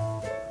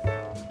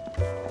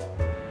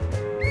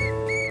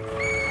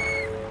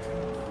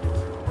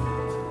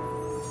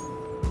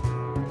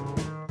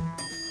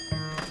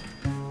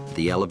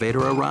 The elevator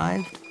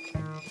arrived.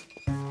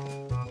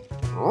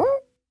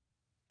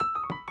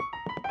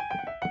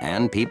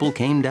 And people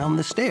came down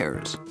the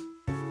stairs.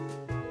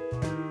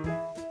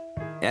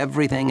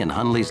 Everything in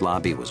Hundley's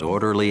lobby was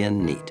orderly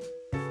and neat.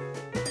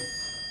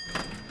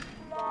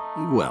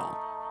 Well,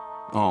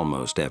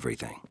 almost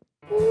everything.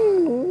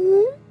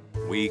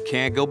 We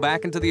can't go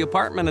back into the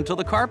apartment until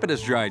the carpet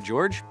is dry,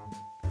 George.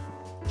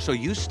 So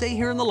you stay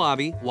here in the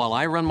lobby while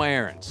I run my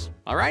errands,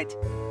 all right?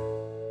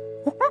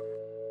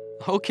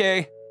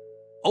 Okay.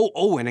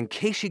 Oh, and in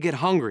case you get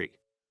hungry,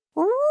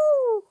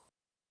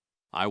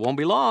 I won't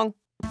be long.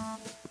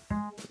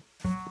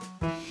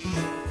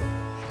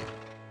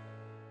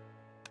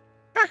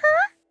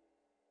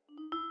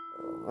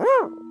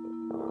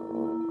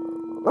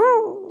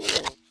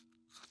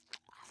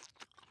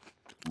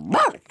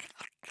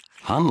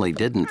 Hundley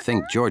didn't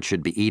think George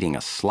should be eating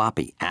a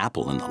sloppy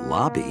apple in the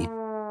lobby.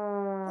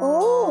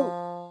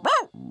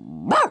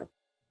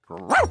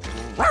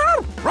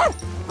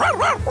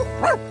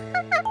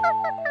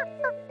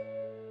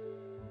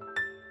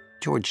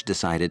 George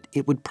decided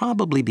it would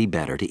probably be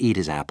better to eat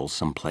his apples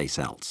someplace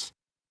else.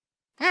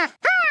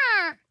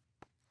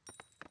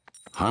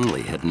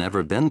 Hundley had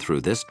never been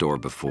through this door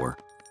before.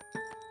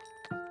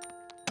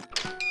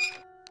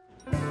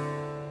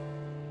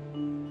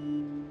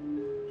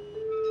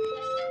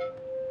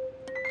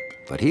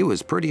 But he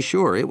was pretty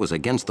sure it was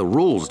against the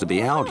rules to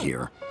be out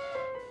here.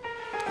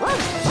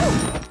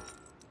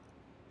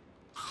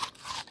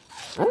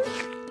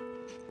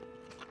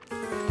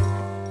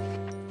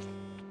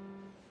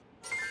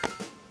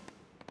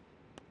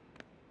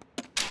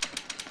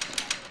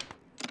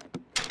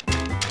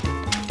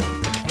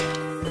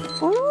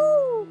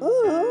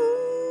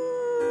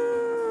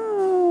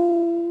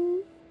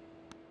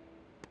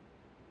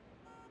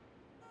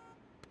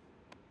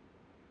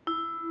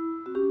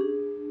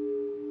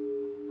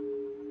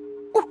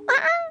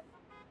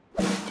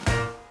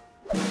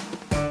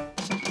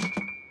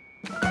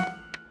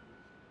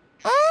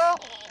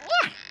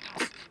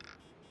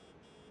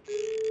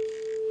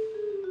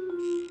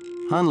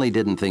 Hundley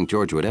didn't think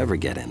George would ever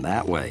get in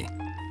that way.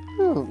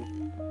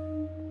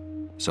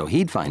 So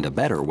he'd find a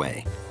better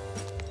way.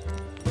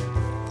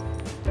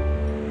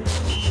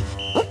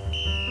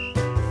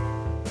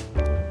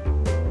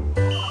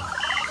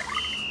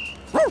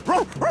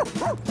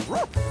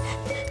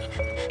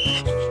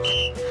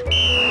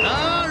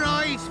 All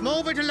right,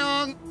 move it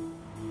along.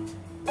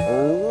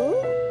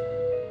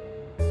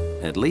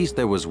 At least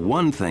there was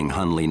one thing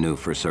Hundley knew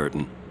for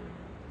certain.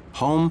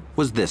 Home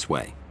was this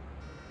way.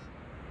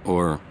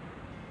 Or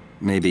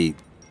maybe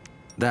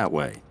that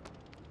way.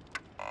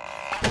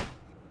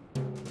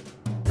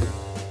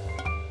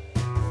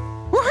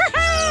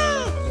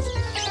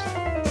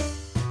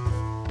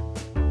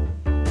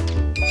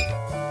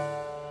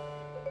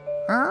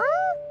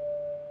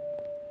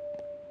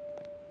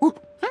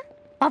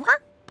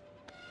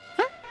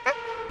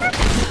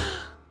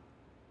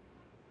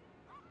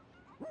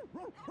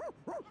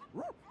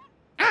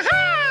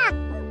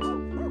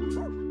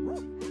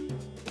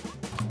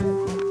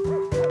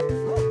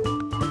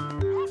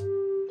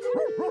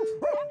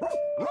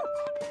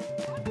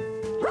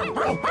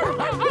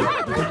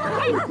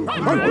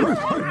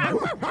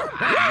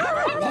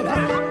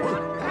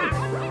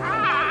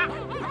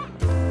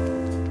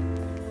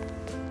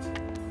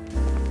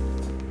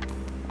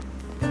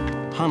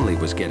 Hundley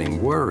was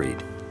getting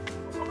worried.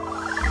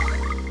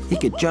 He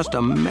could just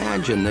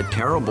imagine the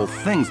terrible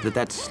things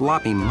that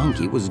sloppy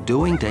monkey was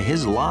doing to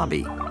his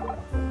lobby.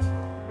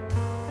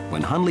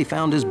 When Hundley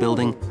found his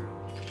building,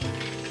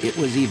 it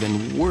was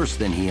even worse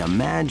than he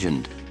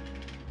imagined.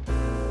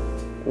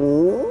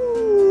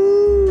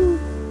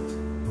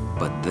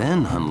 But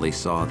then Hundley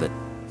saw that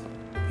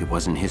it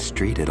wasn't his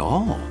street at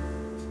all.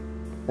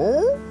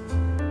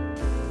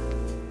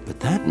 But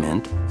that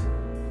meant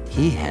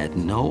he had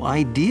no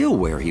idea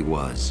where he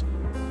was.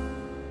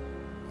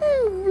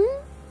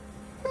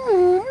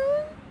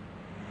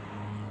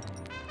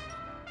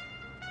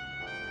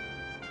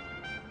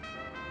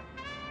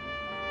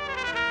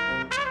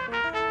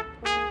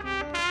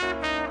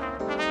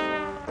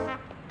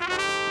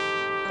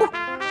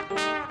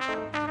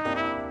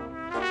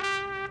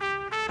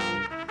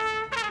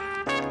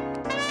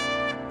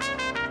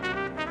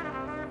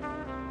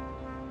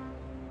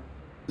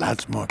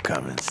 Lots more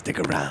coming. Stick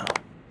around.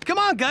 Come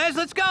on, guys,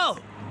 let's go.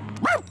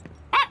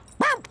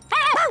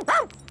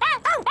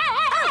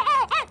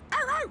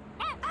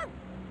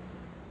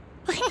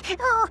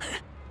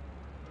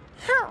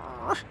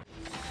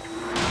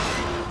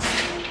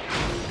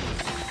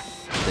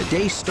 The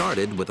day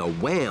started with a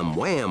wham,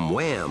 wham,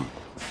 wham.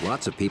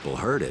 Lots of people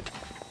heard it.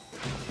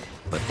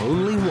 But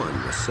only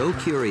one was so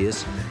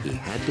curious, he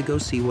had to go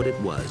see what it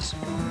was.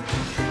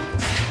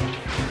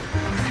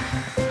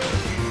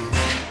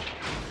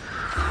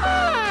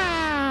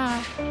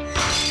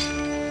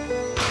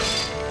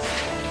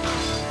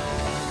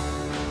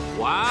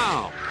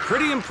 Wow,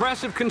 pretty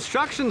impressive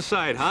construction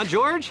site, huh,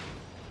 George?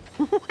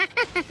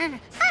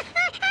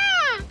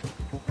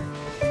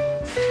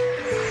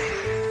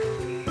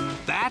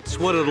 That's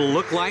what it'll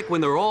look like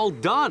when they're all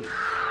done.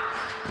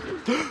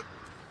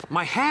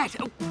 My hat!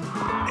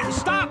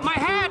 Stop, my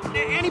hat!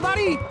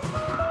 Anybody?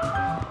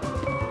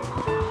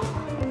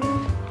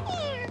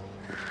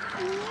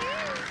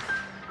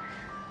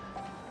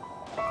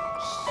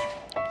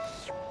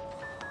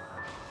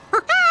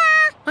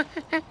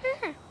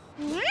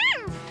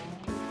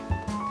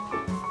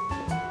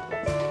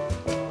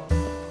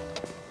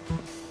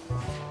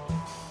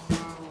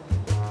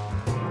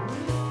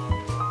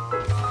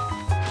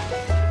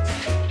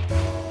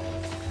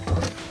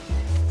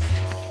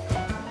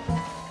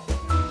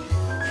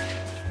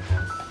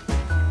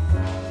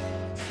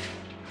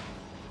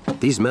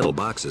 These metal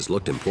boxes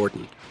looked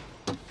important.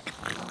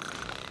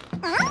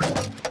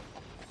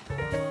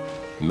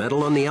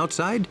 Metal on the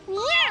outside?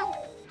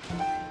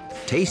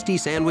 Tasty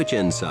sandwich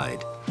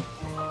inside.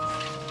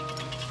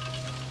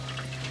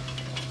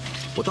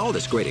 With all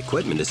this great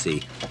equipment to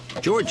see,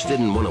 George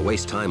didn't want to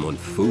waste time on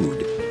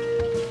food.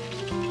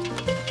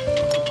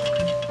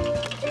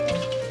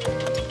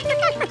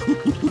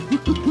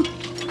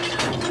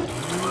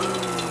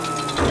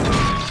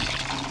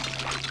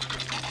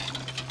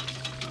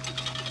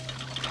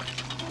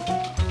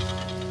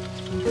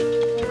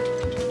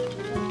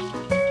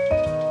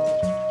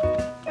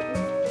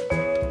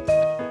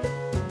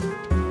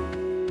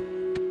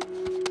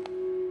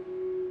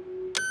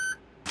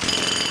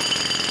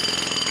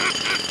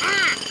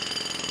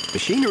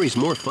 Machinery's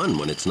more fun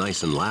when it's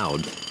nice and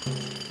loud.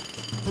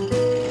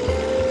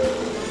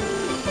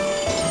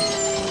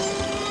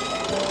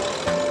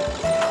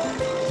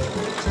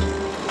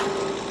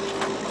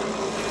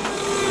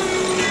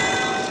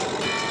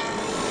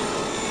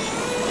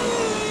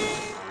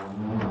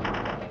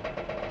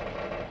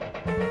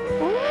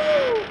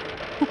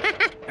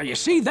 You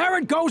see, there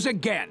it goes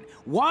again.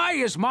 Why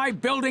is my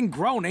building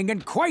groaning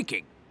and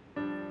quaking?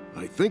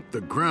 I think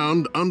the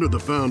ground under the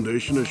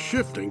foundation is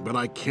shifting, but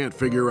I can't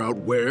figure out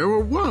where or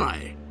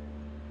why.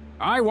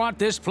 I want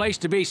this place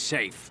to be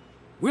safe.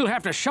 We'll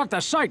have to shut the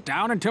site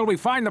down until we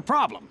find the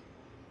problem.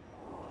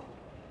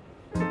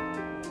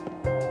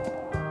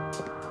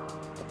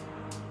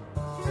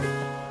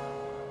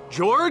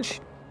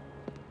 George?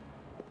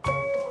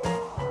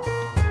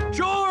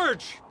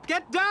 George!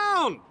 Get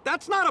down!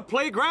 That's not a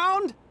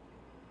playground!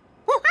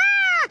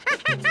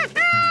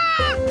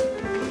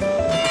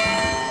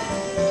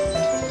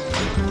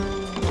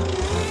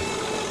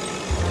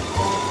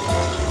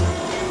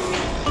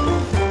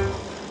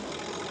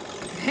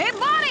 Hey,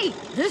 buddy!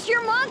 This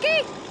your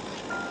monkey?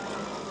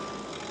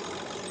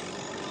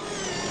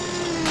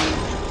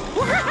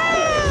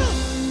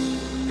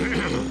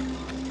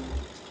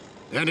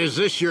 And is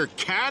this your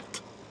cat?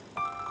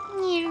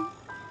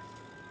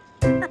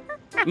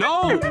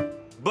 No,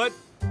 but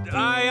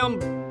I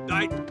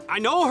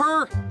know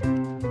her.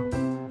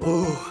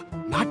 Oh,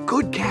 not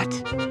good, cat.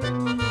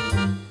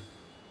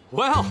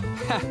 Well,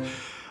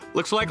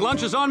 looks like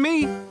lunch is on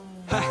me.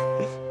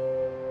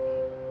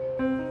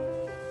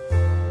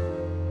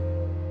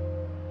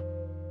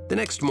 The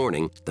next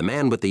morning, the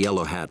man with the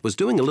yellow hat was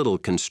doing a little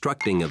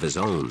constructing of his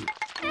own.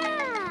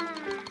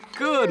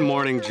 Good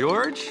morning,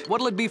 George.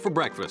 What'll it be for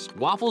breakfast,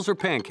 waffles or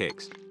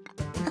pancakes?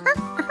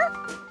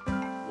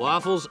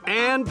 Waffles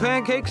and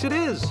pancakes it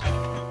is.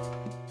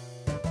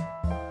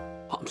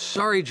 I'm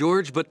sorry,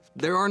 George, but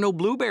there are no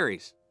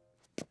blueberries.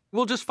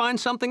 We'll just find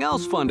something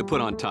else fun to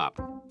put on top.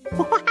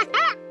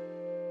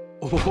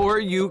 Or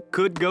you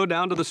could go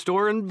down to the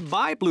store and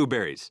buy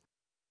blueberries.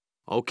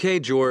 Okay,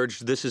 George,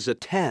 this is a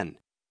 10.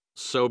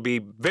 So be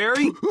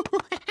very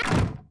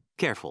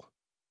careful.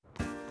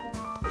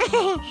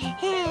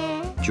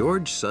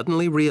 George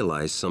suddenly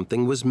realized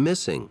something was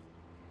missing.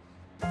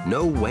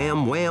 No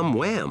wham, wham,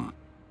 wham.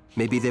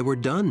 Maybe they were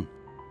done.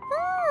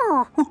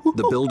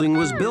 The building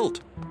was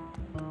built.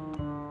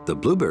 The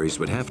blueberries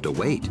would have to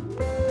wait.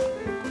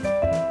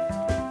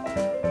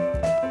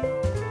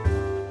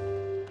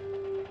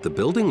 The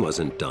building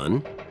wasn't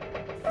done,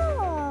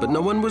 but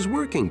no one was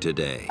working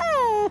today.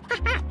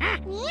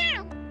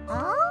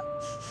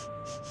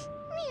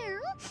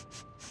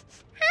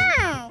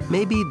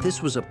 Maybe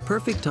this was a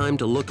perfect time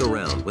to look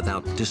around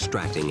without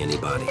distracting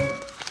anybody.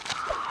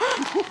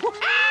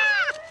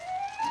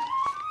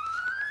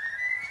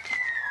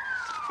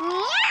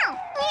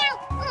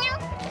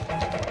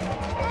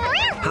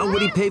 How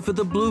would he pay for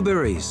the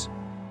blueberries?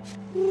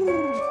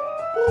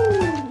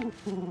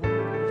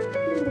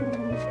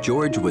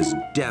 George was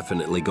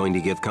definitely going to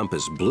give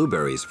Compass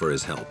blueberries for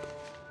his help.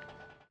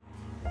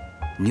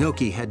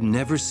 Gnocchi had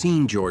never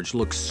seen George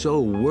look so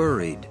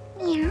worried.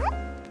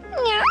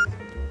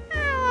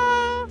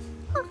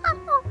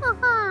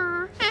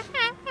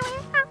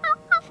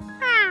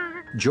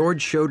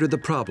 George showed her the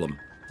problem,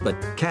 but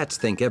cats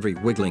think every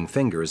wiggling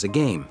finger is a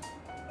game.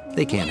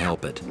 They can't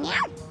help it.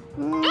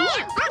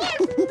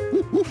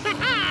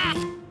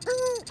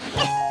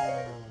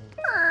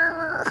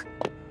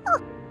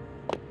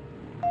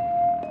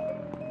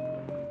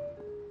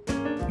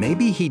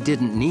 Maybe he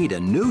didn't need a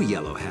new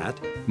yellow hat.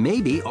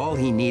 Maybe all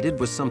he needed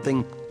was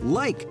something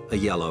like a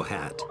yellow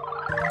hat.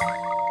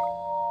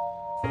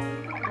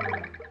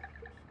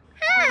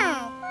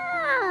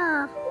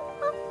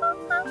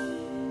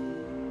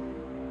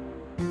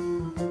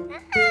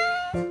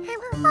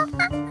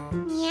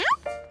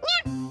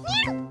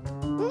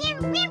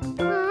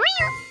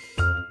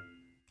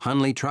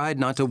 Hunley tried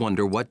not to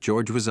wonder what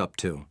George was up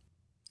to.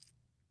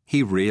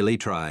 He really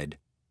tried.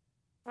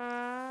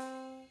 But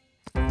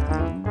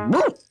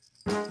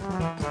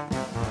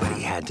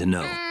he had to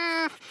know.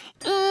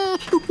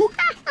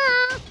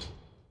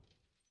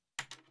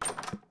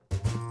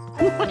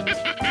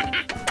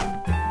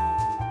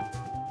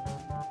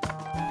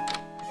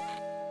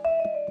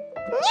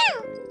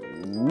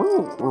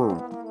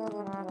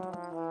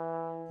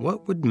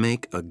 What would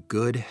make a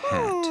good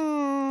hat?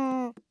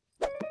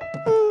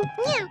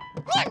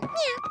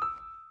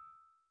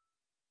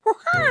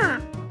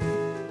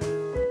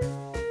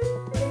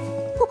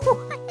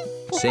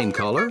 Same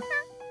color?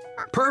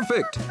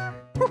 Perfect!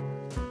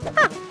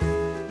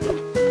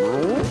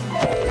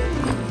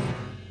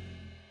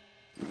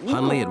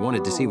 Hundley had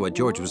wanted to see what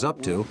George was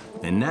up to,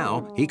 and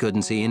now he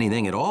couldn't see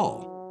anything at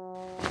all.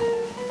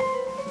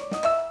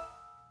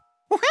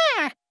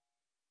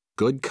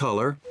 Good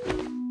color.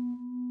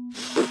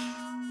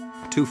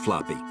 Too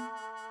floppy.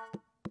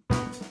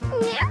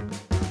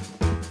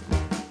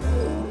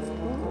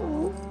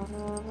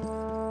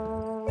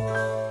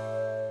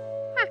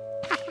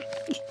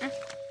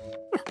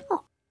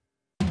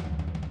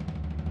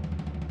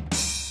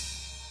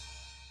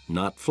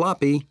 Not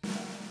floppy,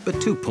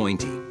 but too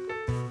pointy.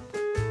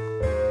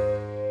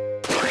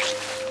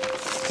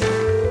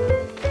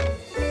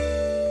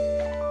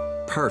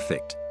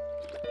 Perfect.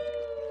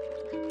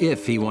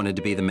 If he wanted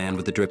to be the man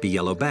with the drippy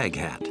yellow bag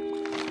hat.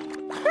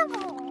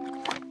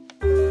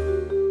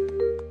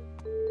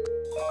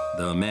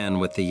 The man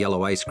with the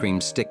yellow ice cream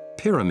stick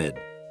pyramid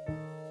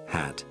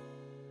hat.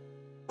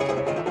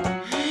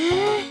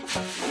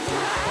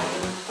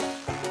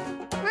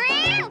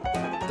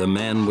 The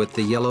man with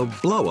the yellow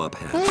blow-up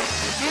hat.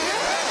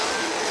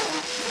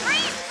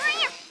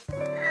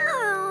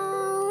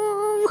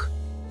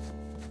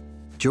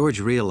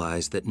 George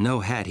realized that no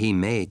hat he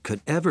made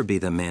could ever be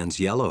the man's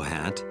yellow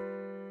hat.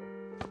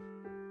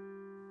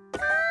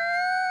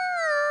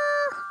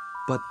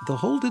 But the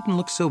hole didn't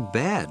look so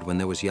bad when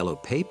there was yellow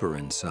paper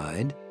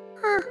inside.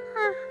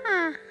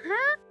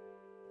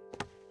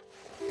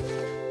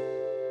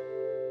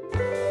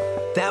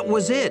 That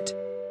was it.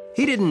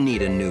 He didn't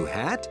need a new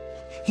hat.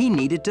 He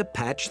needed to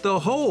patch the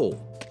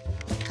hole.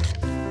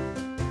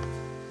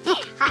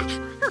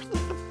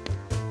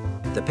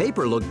 The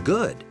paper looked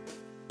good,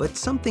 but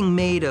something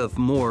made of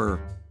more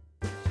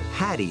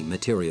hatty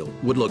material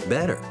would look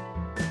better.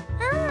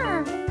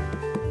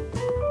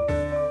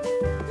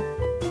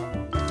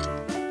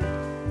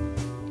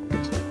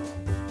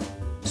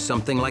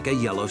 Something like a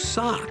yellow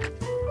sock.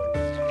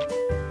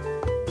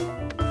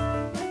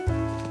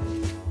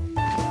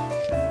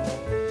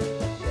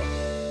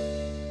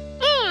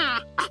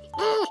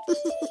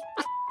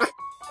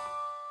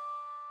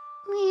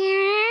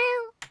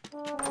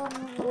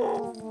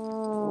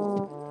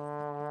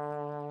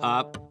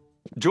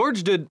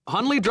 George, did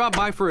Hundley drop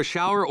by for a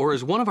shower, or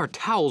is one of our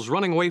towels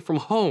running away from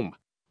home?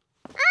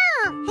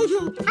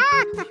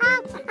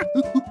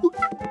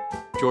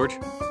 George,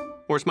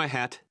 where's my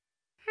hat?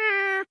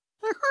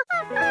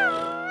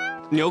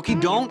 Gnocchi,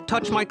 don't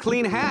touch my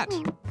clean hat.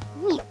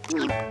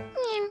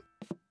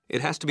 It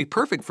has to be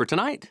perfect for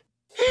tonight.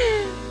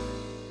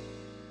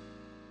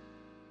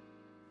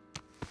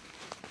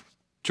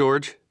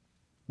 George,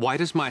 why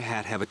does my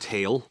hat have a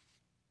tail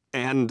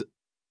and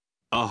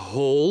a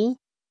hole?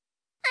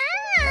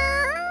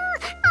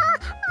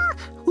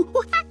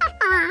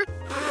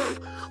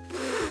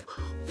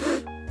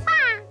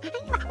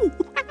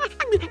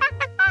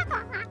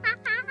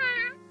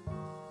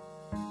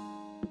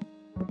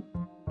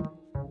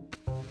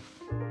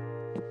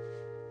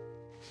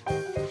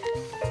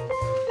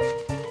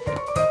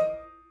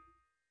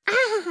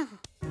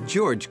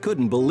 George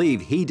couldn't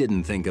believe he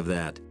didn't think of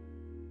that.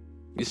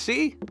 You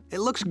see? It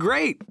looks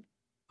great.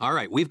 All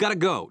right, we've got to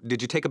go.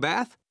 Did you take a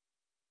bath?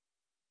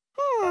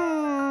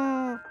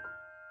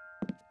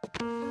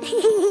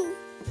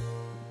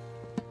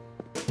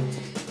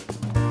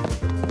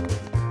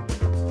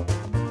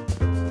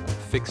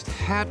 Fixed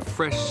hat,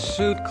 fresh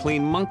suit,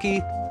 clean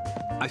monkey.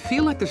 I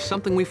feel like there's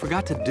something we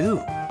forgot to do.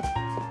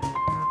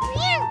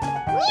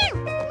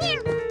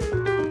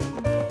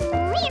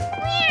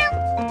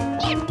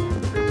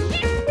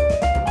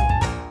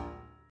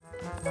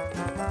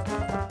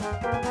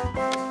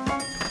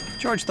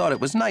 George thought it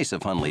was nice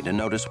of Hundley to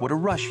notice what a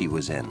rush he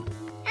was in.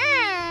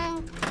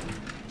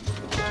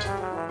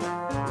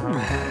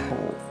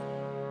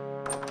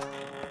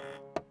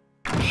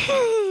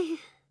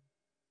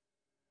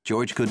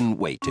 George couldn't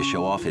wait to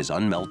show off his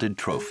unmelted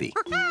trophy.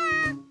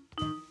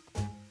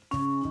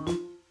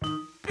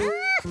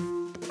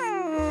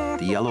 The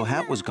yellow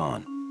hat was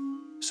gone,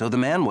 so the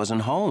man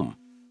wasn't home.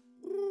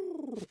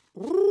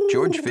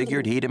 George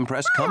figured he'd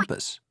impress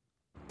Compass.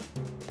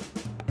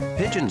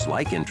 Pigeons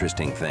like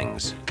interesting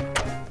things.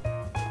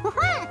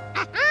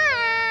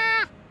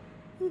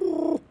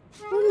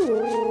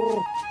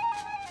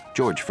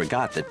 George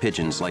forgot that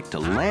pigeons like to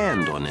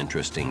land on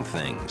interesting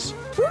things.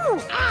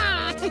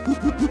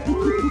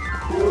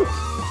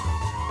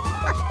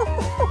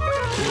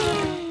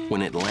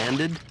 When it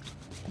landed,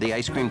 the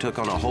ice cream took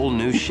on a whole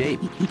new shape.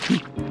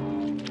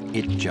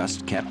 It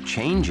just kept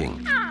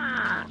changing.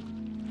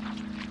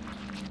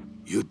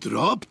 You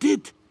dropped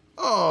it?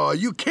 Oh,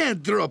 you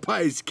can't drop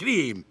ice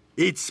cream.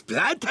 It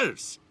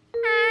splatters.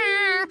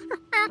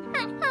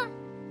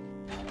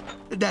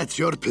 That's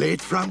your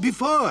plate from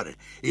before.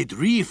 It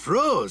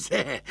refroze.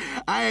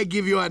 I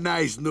give you a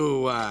nice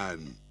new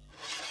one.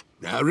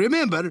 Now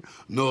remember,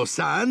 no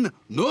sun,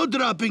 no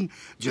dropping.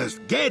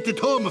 Just get it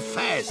home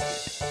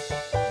fast.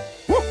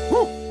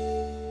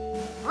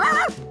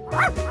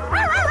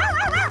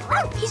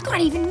 He's got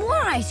even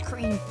more ice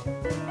cream.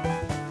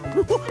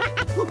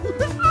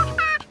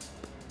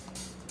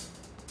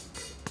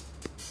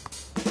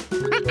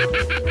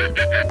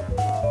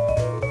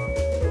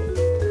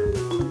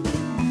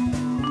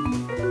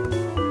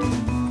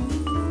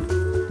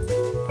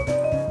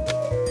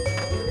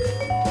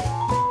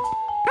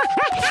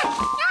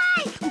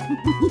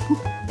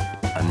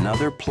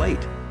 another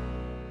plate.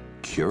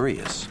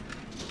 Curious.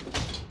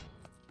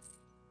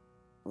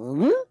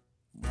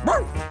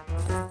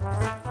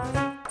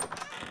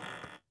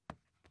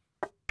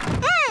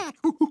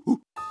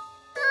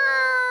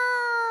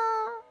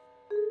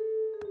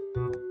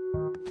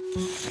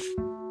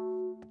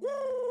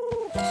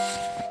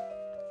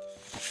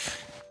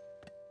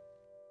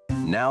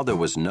 Now there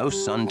was no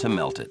sun to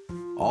melt it.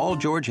 All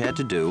George had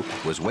to do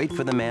was wait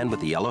for the man with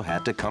the yellow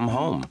hat to come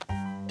home.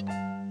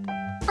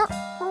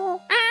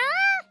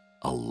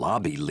 A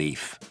lobby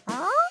leaf.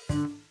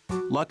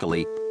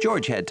 Luckily,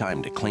 George had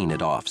time to clean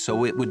it off,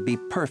 so it would be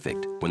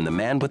perfect when the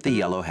man with the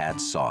yellow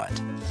hat saw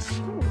it.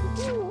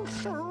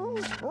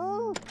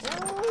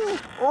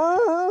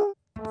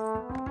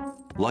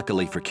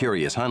 Luckily for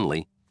Curious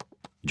Hundley,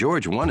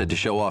 George wanted to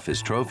show off his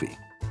trophy.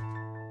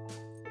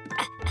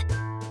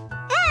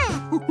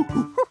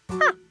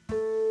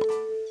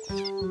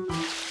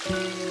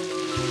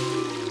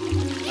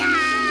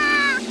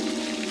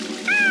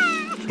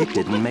 It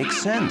didn't make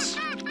sense.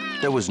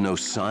 There was no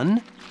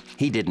sun.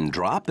 He didn't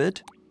drop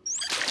it.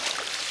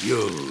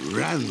 You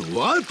ran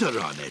water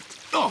on it.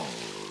 Oh,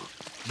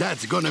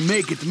 that's gonna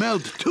make it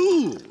melt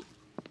too.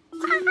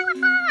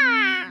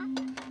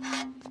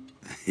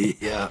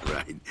 Yeah,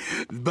 right.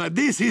 But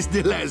this is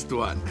the last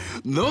one.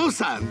 No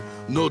sun,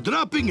 no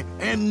dropping,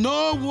 and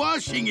no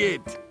washing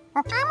it.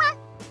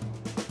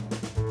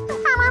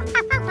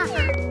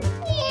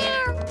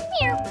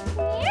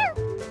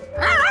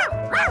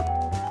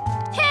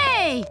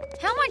 Hey,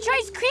 how much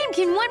ice cream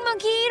can one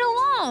monkey eat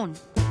alone?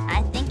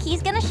 I think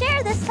he's gonna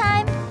share this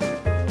time.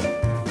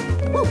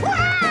 Come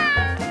on!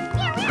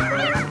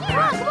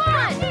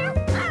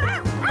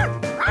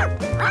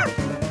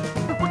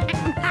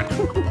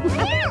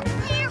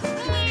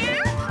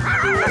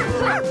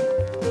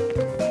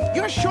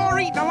 You're sure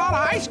eating a lot of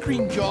ice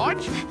cream,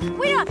 George.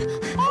 Wait up!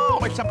 Oh,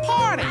 it's a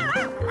party.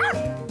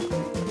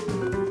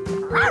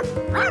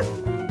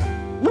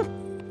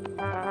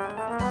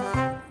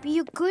 Be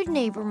a good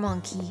neighbor,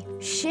 monkey.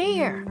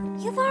 Share.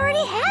 You've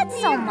already had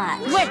so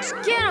much. Let's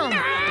get him!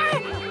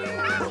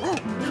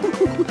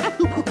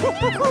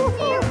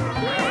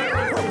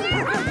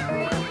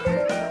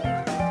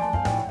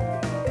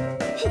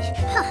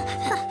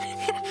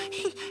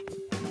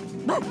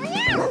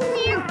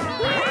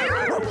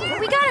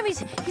 We got him!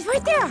 He's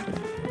right there!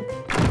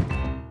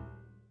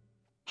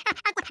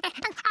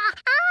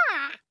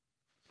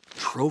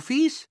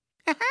 Trophies?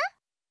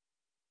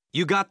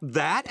 You got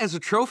that as a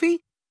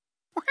trophy?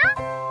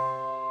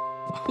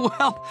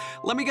 Well,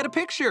 let me get a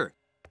picture.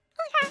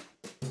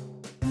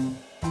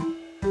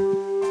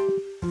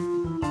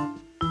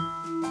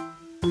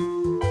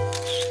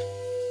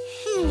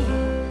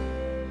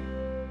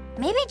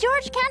 Maybe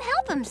George can't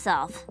help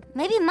himself.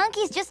 Maybe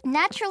monkeys just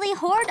naturally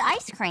hoard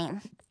ice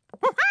cream.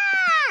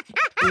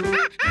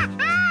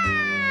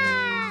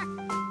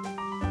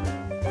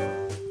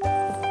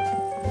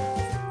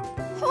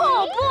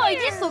 Oh boy,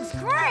 this looks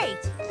great!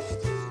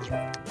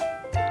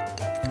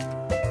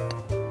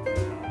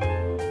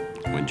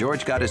 When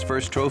George got his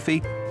first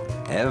trophy,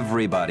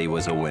 everybody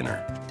was a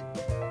winner.